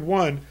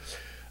 141,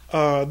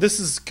 this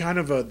is kind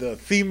of the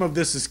theme of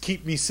this is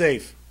keep me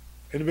safe.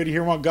 Anybody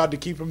here want God to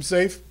keep them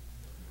safe?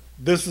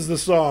 This is the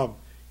psalm.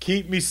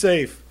 Keep me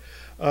safe.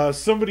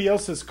 Somebody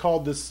else has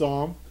called this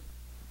psalm.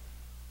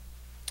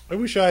 I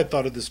wish I had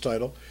thought of this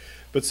title.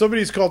 But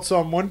somebody's called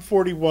Psalm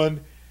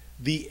 141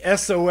 the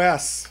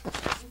SOS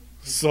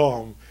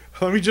psalm.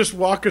 Let me just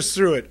walk us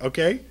through it,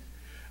 okay?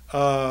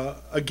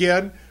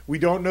 Again, we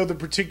don't know the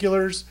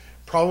particulars.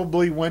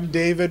 Probably when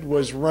David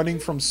was running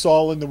from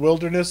Saul in the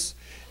wilderness.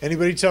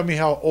 Anybody tell me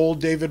how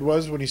old David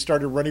was when he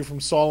started running from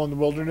Saul in the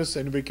wilderness?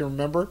 Anybody can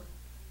remember?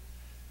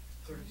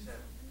 37.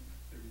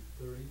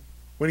 30.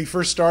 When he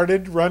first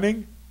started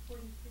running?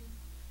 43.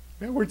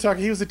 Yeah, we're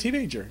talking, he was a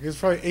teenager. He was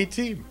probably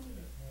 18.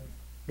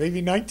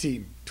 maybe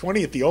 19,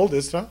 20 at the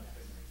oldest, huh?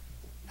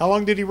 How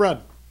long did he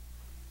run?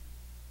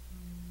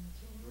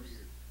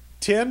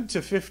 10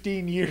 to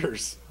 15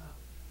 years.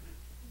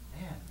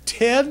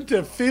 10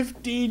 to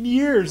 15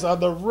 years on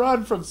the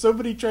run from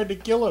somebody trying to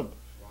kill him.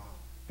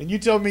 And you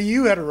tell me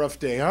you had a rough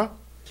day, huh?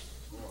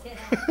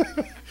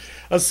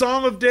 A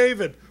Psalm of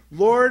David.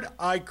 Lord,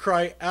 I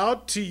cry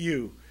out to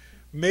you.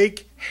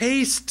 Make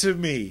haste to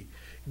me.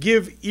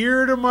 Give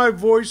ear to my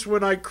voice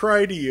when I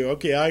cry to you.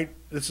 Okay,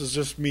 this is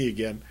just me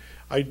again.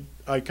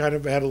 I kind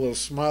of had a little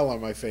smile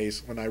on my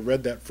face when I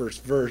read that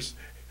first verse.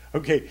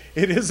 Okay,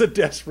 it is a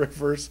desperate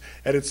verse,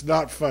 and it's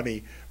not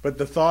funny, but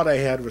the thought I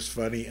had was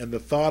funny, and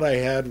the thought I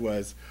had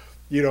was,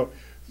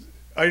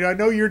 I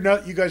know you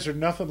guys are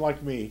nothing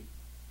like me,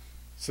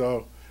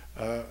 so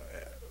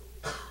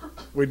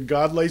when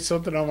God lays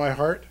something on my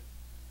heart,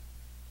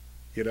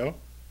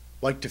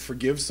 like to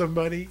forgive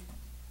somebody,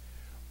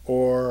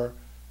 or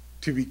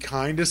to be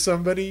kind to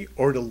somebody,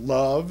 or to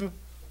love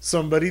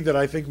somebody that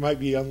I think might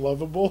be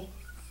unlovable,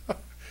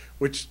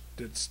 which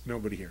it's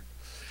nobody here.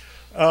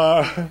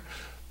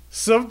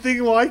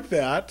 Something like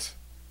that,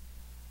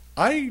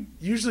 I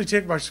usually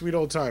take my sweet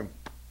old time.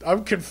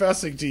 I'm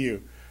confessing to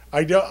you.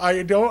 I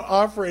don't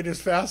operate as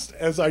fast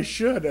as I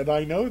should, and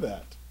I know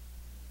that.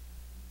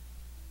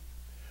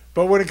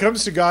 But when it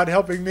comes to God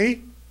helping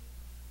me,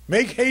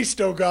 make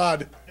haste, O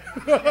God.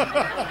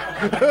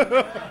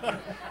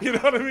 You know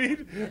what I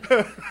mean?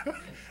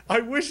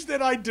 I wish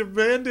that I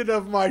demanded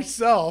of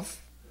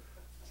myself,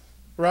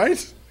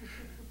 right?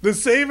 The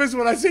same as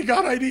when I say,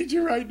 God, I need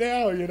you right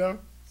now,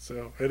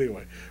 So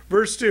anyway,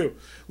 verse 2,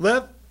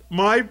 let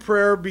my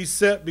prayer be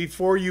set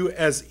before you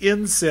as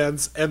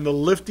incense, and the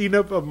lifting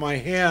up of my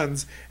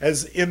hands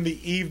as in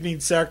the evening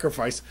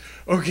sacrifice.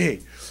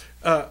 Okay,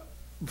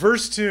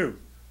 verse 2.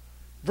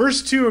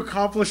 Verse 2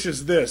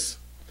 accomplishes this.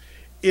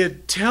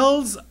 It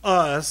tells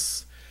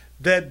us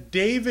that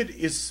David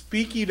is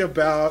speaking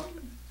about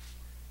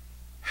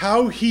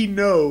how he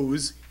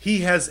knows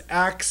he has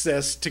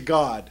access to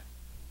God.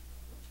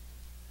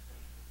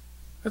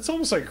 That's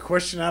almost like a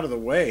question out of the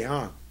way,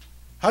 huh?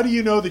 How do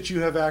you know that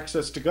you have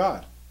access to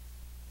God?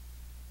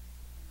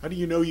 How do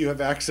you know you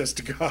have access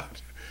to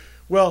God?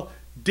 Well,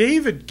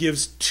 David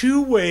gives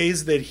two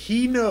ways that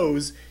he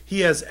knows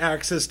he has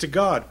access to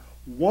God.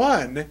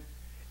 One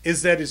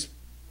is that his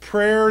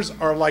prayers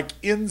are like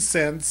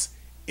incense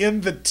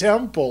in the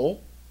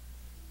temple.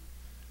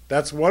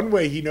 That's one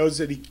way he knows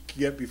that he can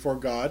get before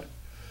God.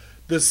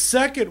 The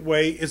second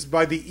way is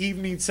by the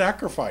evening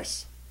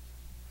sacrifice.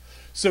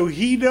 So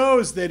he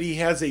knows that he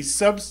has a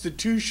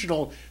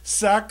substitutional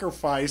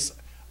sacrifice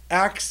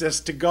access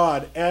to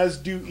God, as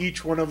do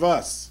each one of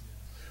us.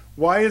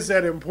 Why is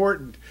that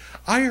important?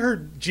 I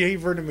heard J.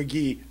 Vernon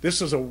McGee,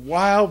 this was a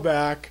while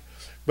back,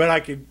 but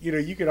I could,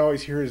 you can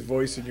always hear his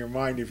voice in your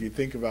mind if you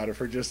think about it,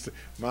 for just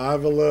my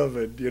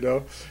beloved,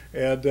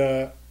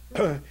 And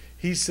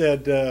he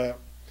said,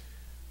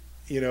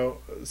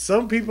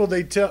 some people,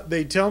 they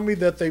tell me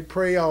that they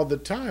pray all the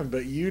time,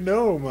 but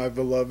my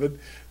beloved,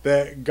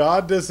 that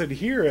God doesn't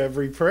hear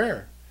every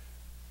prayer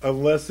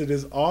unless it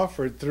is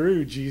offered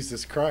through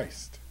Jesus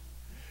Christ.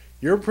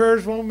 Your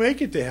prayers won't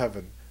make it to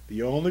heaven.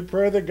 The only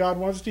prayer that God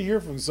wants to hear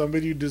from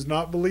somebody who does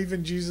not believe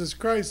in Jesus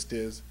Christ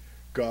is,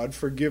 God,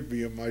 forgive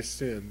me of my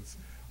sins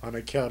on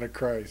account of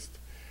Christ.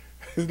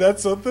 Is that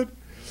something?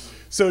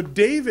 So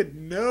David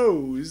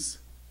knows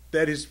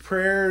that his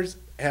prayers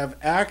have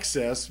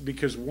access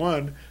because,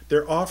 one,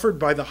 they're offered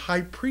by the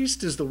high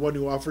priest, is the one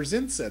who offers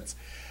incense.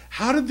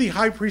 How did the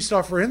high priest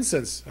offer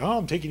incense? Oh,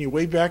 I'm taking you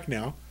way back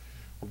now.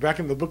 We're back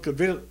in the book of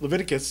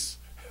Leviticus.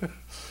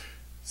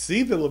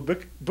 See, the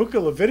book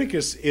of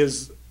Leviticus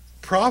is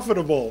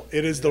profitable.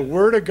 It is the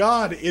word of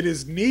God. It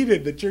is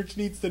needed. The church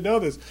needs to know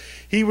this.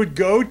 He would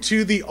go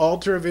to the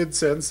altar of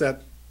incense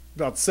at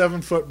about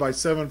 7 foot by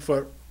 7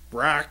 foot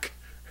rack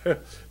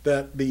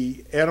that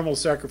the animal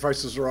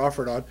sacrifices were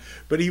offered on.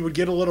 But he would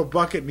get a little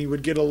bucket and he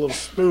would get a little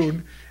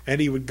spoon and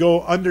he would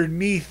go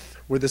underneath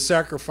where the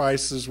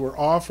sacrifices were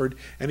offered,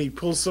 and he'd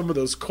pull some of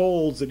those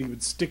coals and he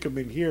would stick them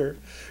in here.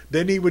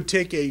 Then he would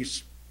take a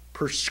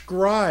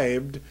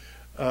prescribed,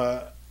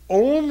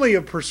 only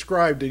a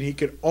prescribed, and he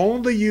could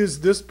only use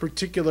this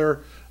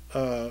particular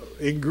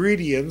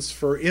ingredients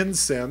for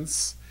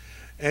incense,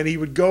 and he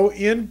would go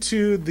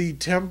into the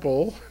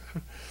temple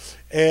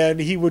and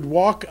he would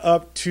walk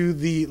up to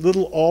the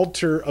little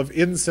altar of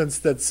incense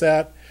that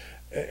sat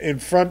in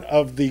front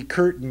of the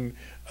curtain,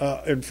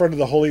 in front of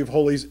the Holy of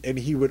Holies, and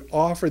he would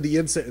offer the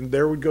incense, and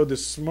there would go the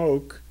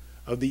smoke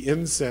of the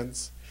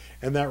incense,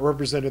 and that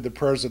represented the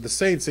prayers of the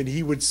saints, and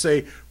he would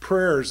say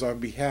prayers on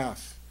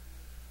behalf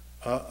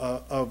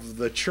of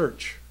the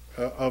church,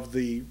 of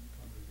the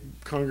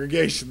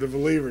congregation, the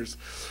believers.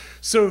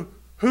 So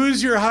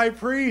who's your high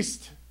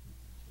priest?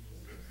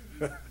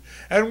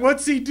 And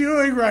what's he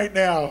doing right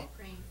now?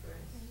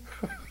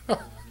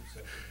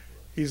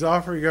 He's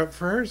offering up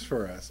prayers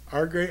for us.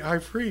 Our great high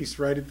priest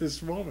right at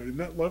this moment. Isn't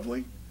that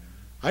lovely?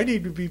 I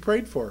need to be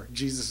prayed for.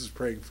 Jesus is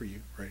praying for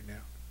you right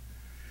now.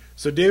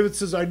 So David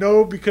says, I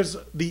know because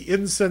the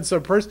incense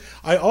of praise.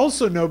 I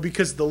also know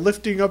because the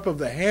lifting up of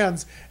the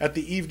hands at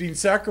the evening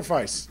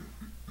sacrifice.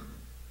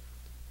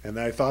 And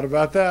I thought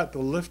about that, the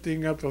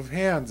lifting up of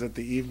hands at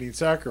the evening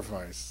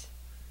sacrifice.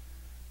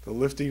 The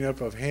lifting up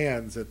of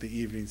hands at the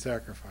evening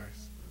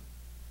sacrifice.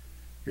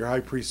 Your high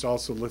priest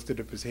also lifted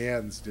up his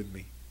hands, didn't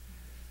he?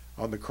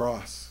 On the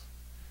cross.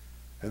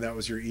 And that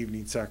was your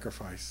evening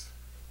sacrifice.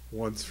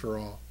 Once for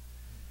all.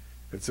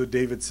 And so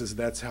David says,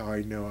 that's how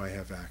I know I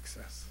have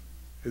access.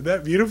 Isn't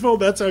that beautiful?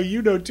 That's how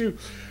you know too.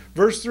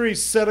 Verse 3,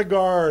 set a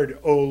guard,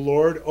 O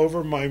Lord,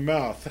 over my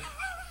mouth.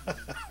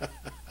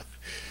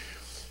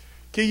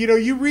 Okay,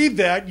 you read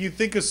that, you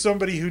think of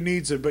somebody who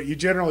needs it, but you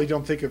generally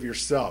don't think of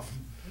yourself.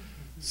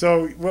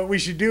 So what we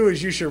should do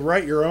is you should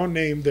write your own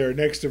name there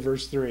next to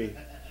verse 3.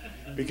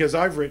 Because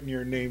I've written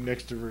your name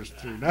next to verse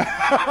 3.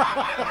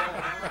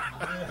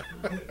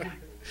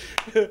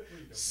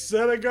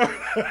 Set a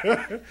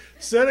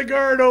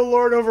guard, O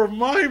Lord, over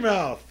my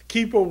mouth.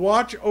 Keep a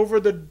watch over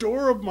the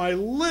door of my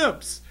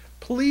lips.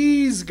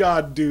 Please,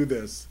 God, do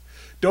this.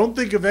 Don't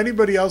think of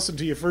anybody else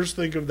until you first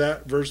think of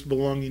that verse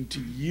belonging to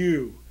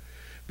you.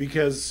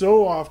 Because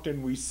so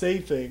often we say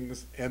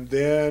things and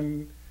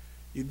then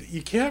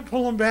you can't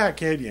pull them back,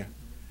 can you?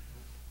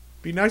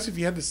 Be nice if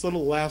you had this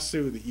little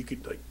lasso that you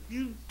could,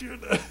 you do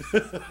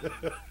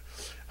that.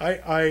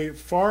 I'm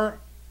far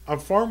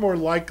more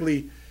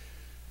likely,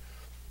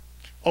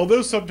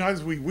 although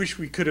sometimes we wish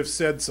we could have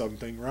said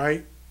something,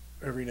 right?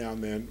 Every now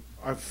and then.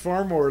 I'm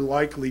far more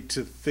likely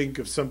to think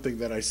of something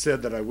that I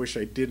said that I wish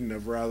I didn't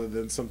have rather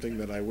than something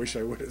that I wish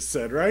I would have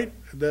said, right?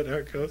 Is that how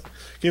it goes?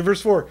 Okay,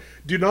 verse 4.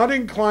 Do not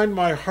incline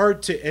my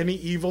heart to any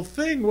evil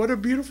thing. What a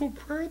beautiful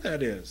prayer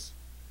that is.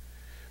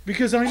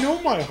 Because I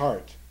know my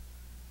heart.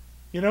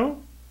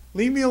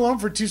 Leave me alone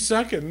for 2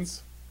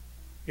 seconds,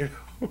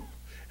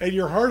 and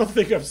your heart will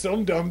think of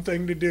some dumb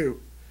thing to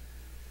do.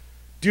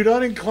 Do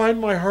not incline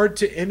my heart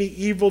to any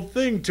evil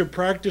thing, to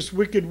practice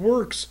wicked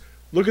works.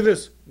 Look at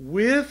this.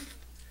 With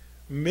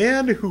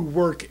men who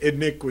work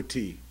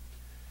iniquity.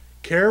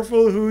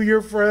 Careful who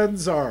your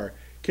friends are.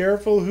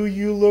 Careful who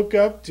you look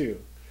up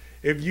to.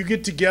 If you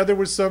get together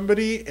with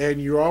somebody and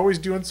you're always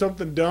doing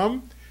something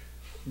dumb,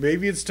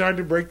 maybe it's time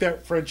to break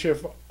that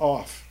friendship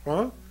off,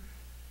 huh?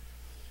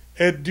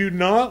 And do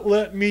not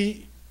let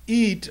me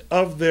eat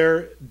of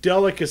their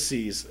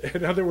delicacies.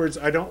 In other words,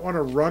 I don't want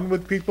to run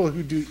with people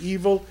who do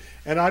evil,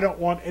 and I don't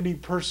want any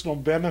personal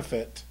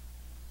benefit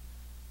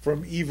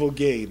from evil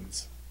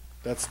gains.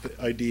 That's the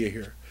idea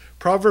here.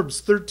 Proverbs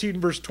 13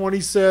 verse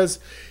 20 says,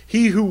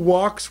 he who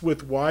walks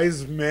with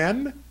wise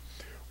men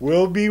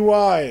will be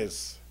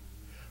wise,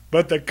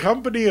 but the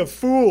company of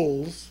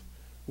fools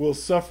will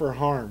suffer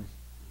harm.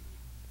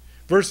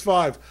 Verse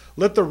 5,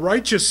 let the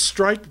righteous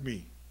strike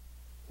me.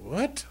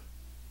 What?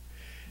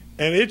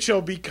 And it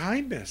shall be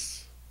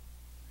kindness.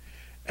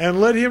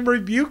 And let him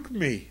rebuke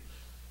me.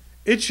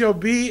 It shall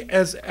be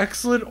as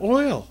excellent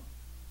oil.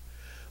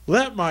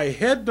 Let my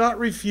head not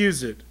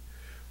refuse it,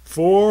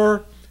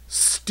 for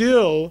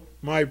still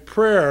my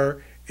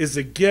prayer is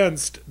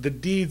against the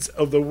deeds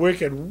of the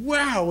wicked.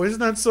 Wow, isn't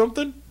that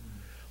something?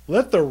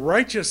 Let the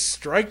righteous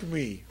strike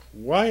me.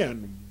 Why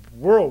in the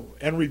world?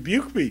 And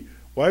rebuke me.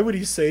 Why would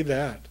he say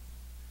that?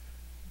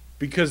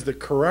 Because the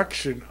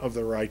correction of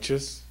the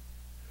righteous,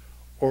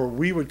 or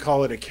we would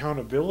call it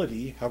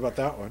accountability. How about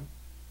that one?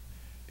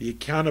 The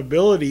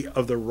accountability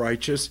of the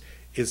righteous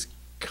is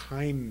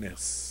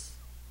kindness,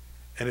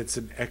 and it's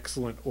an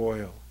excellent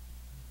oil.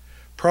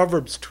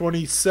 Proverbs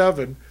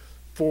 27,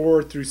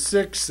 4 through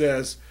 6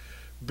 says,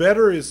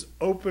 better is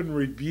open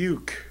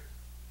rebuke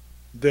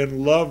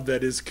than love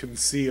that is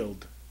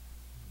concealed.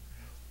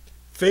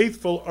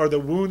 Faithful are the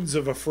wounds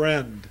of a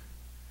friend,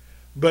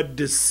 but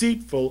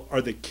deceitful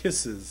are the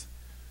kisses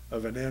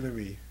of an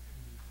enemy.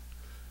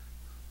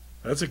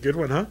 That's a good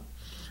one, huh?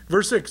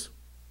 Verse 6.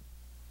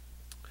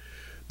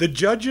 The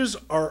judges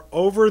are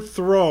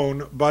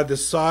overthrown by the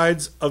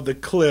sides of the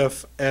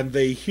cliff, and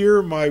they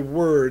hear my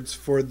words,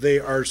 for they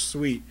are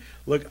sweet.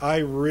 Look, I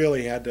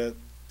really had to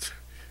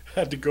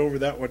go over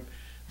that one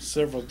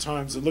several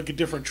times and look at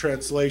different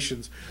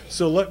translations.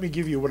 So let me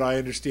give you what I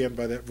understand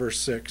by that verse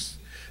 6.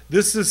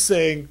 This is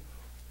saying,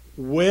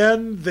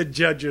 when the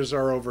judges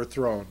are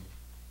overthrown,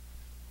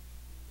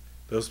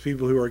 those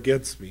people who are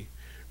against me,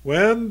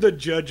 when the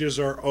judges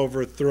are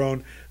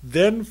overthrown,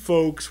 then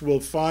folks will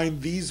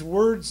find these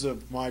words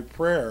of my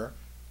prayer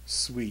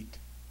sweet.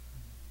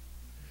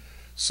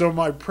 So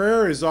my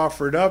prayer is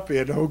offered up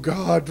in, oh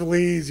God,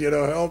 please,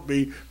 help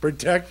me,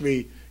 protect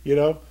me,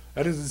 that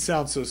doesn't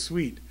sound so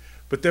sweet.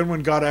 But then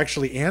when God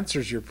actually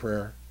answers your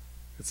prayer,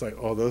 it's like,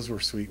 oh, those were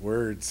sweet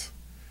words.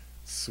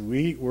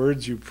 Sweet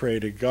words you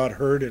prayed, and God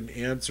heard and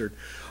answered.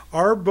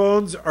 Our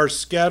bones are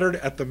scattered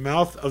at the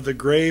mouth of the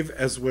grave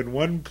as when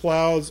one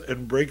plows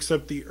and breaks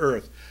up the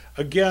earth.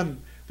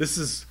 Again, this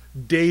is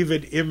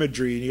David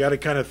imagery, and you got to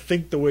kind of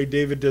think the way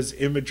David does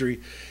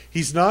imagery.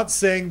 He's not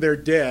saying they're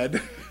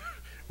dead.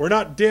 We're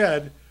not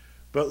dead,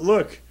 but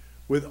look,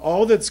 with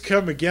all that's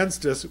come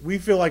against us, we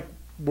feel like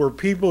we're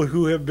people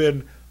who have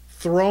been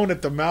thrown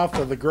at the mouth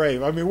of the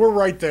grave. I mean, we're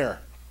right there.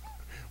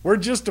 We're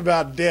just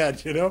about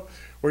dead, you know.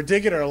 We're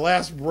taking our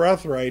last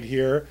breath right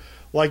here,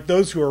 like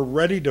those who are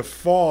ready to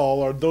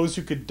fall or those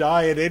who could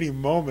die at any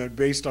moment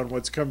based on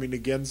what's coming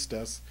against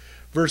us.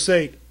 Verse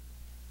 8,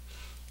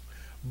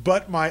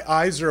 but my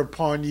eyes are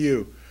upon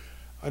you.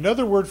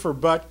 Another word for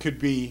but could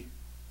be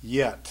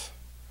yet.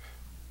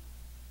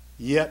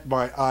 Yet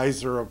my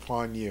eyes are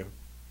upon you.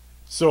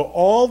 So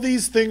all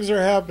these things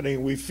are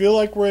happening. We feel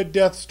like we're at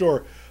death's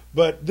door,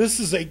 but this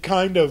is a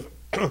kind of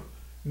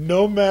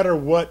no matter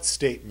what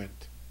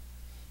statement.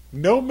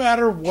 No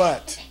matter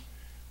what,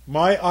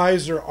 my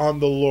eyes are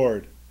on the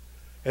Lord.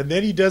 And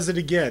then he does it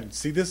again.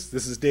 See this?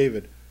 This is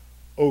David.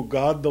 Oh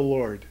God the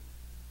Lord.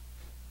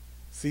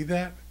 See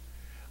that?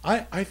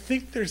 I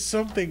think there's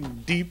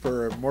something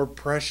deeper and more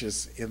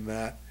precious in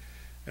that.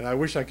 And I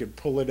wish I could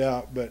pull it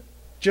out. But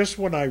just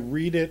when I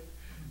read it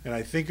and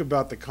I think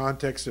about the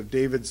context of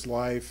David's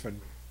life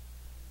and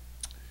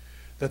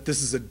that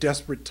this is a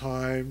desperate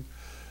time,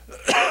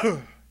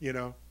 you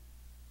know,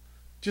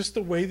 just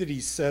the way that he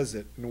says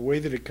it and the way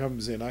that it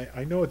comes in,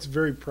 I know it's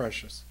very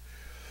precious.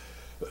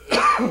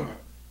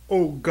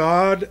 O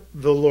God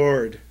the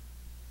Lord,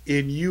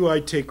 in you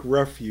I take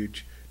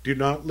refuge. Do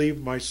not leave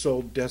my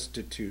soul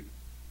destitute.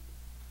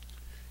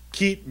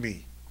 Keep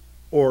me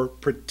or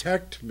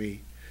protect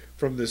me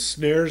from the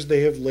snares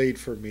they have laid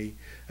for me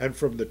and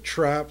from the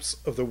traps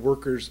of the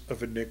workers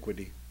of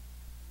iniquity.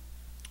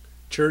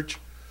 Church,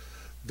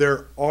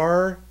 there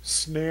are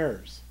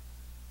snares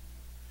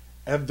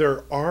and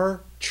there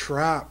are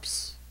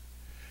traps,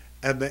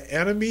 and the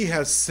enemy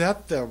has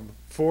set them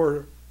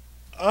for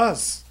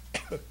us.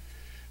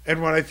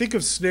 And when I think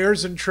of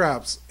snares and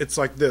traps, it's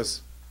like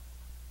this.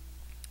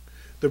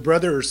 The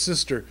brother or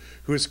sister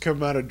who has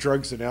come out of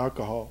drugs and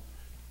alcohol,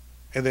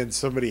 and then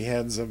somebody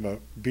hands them a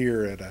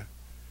beer at a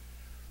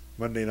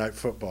Monday Night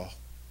Football.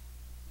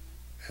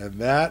 And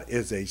that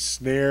is a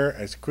snare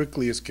as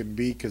quickly as can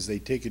be, because they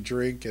take a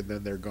drink and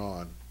then they're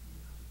gone.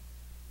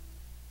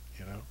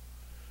 You know?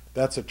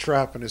 That's a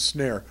trap and a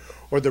snare.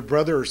 Or the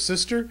brother or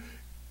sister,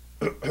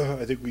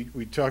 I think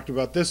we talked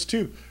about this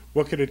too.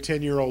 What can a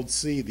 10-year-old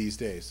see these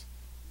days?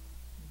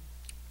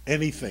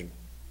 Anything.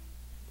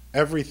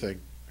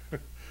 Everything.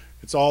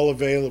 It's all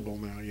available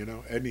now, you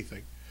know,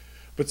 anything.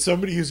 But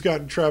somebody who's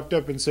gotten trapped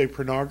up in, say,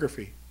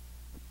 pornography.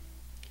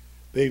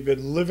 They've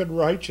been living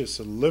righteous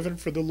and living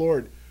for the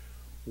Lord.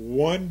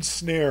 One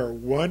snare,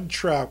 one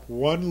trap,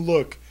 one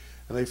look,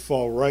 and they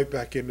fall right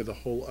back into the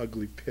whole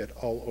ugly pit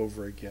all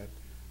over again.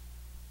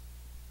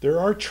 There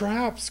are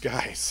traps,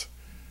 guys.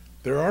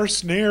 There are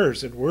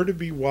snares, and we're to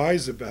be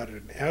wise about it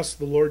and ask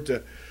the Lord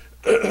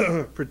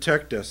to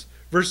protect us.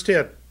 Verse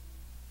 10.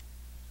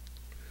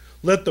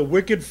 Let the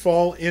wicked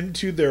fall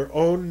into their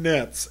own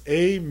nets.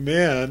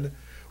 Amen.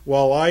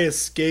 While I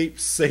escape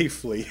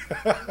safely.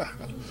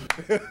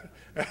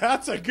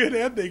 That's a good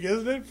ending,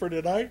 isn't it, for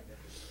tonight?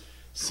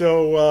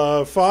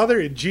 So, Father,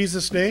 in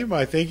Jesus' name,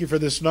 I thank you for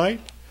this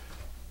night.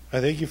 I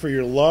thank you for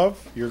your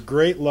love, your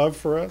great love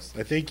for us.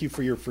 I thank you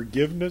for your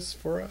forgiveness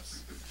for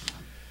us.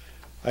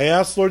 I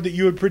ask, Lord, that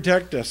you would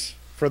protect us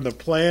from the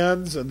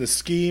plans and the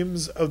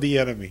schemes of the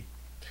enemy.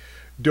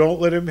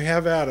 Don't let him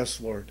have at us,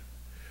 Lord.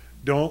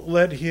 Don't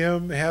let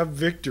him have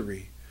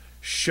victory.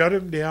 Shut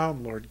him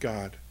down, Lord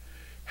God.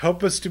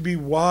 Help us to be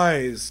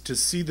wise, to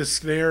see the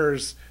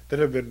snares that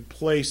have been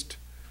placed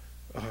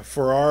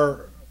for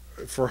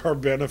our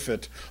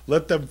benefit.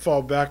 Let them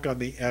fall back on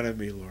the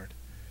enemy, Lord.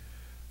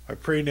 I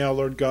pray now,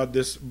 Lord God,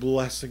 this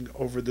blessing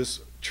over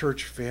this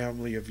church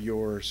family of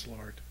yours,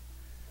 Lord.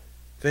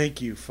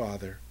 Thank you,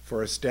 Father,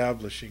 for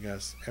establishing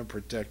us and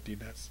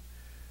protecting us.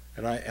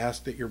 And I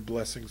ask that your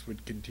blessings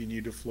would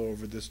continue to flow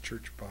over this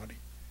church body.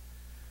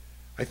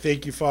 I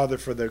thank you, Father,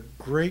 for the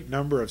great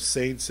number of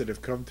saints that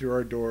have come through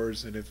our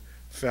doors and have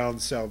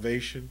found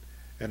salvation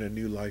and a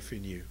new life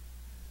in you.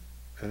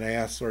 And I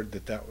ask, Lord,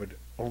 that that would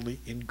only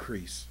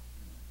increase.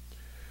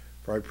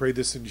 For I pray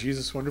this in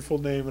Jesus' wonderful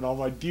name, and all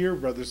my dear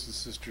brothers and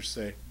sisters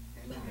say,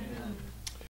 Amen.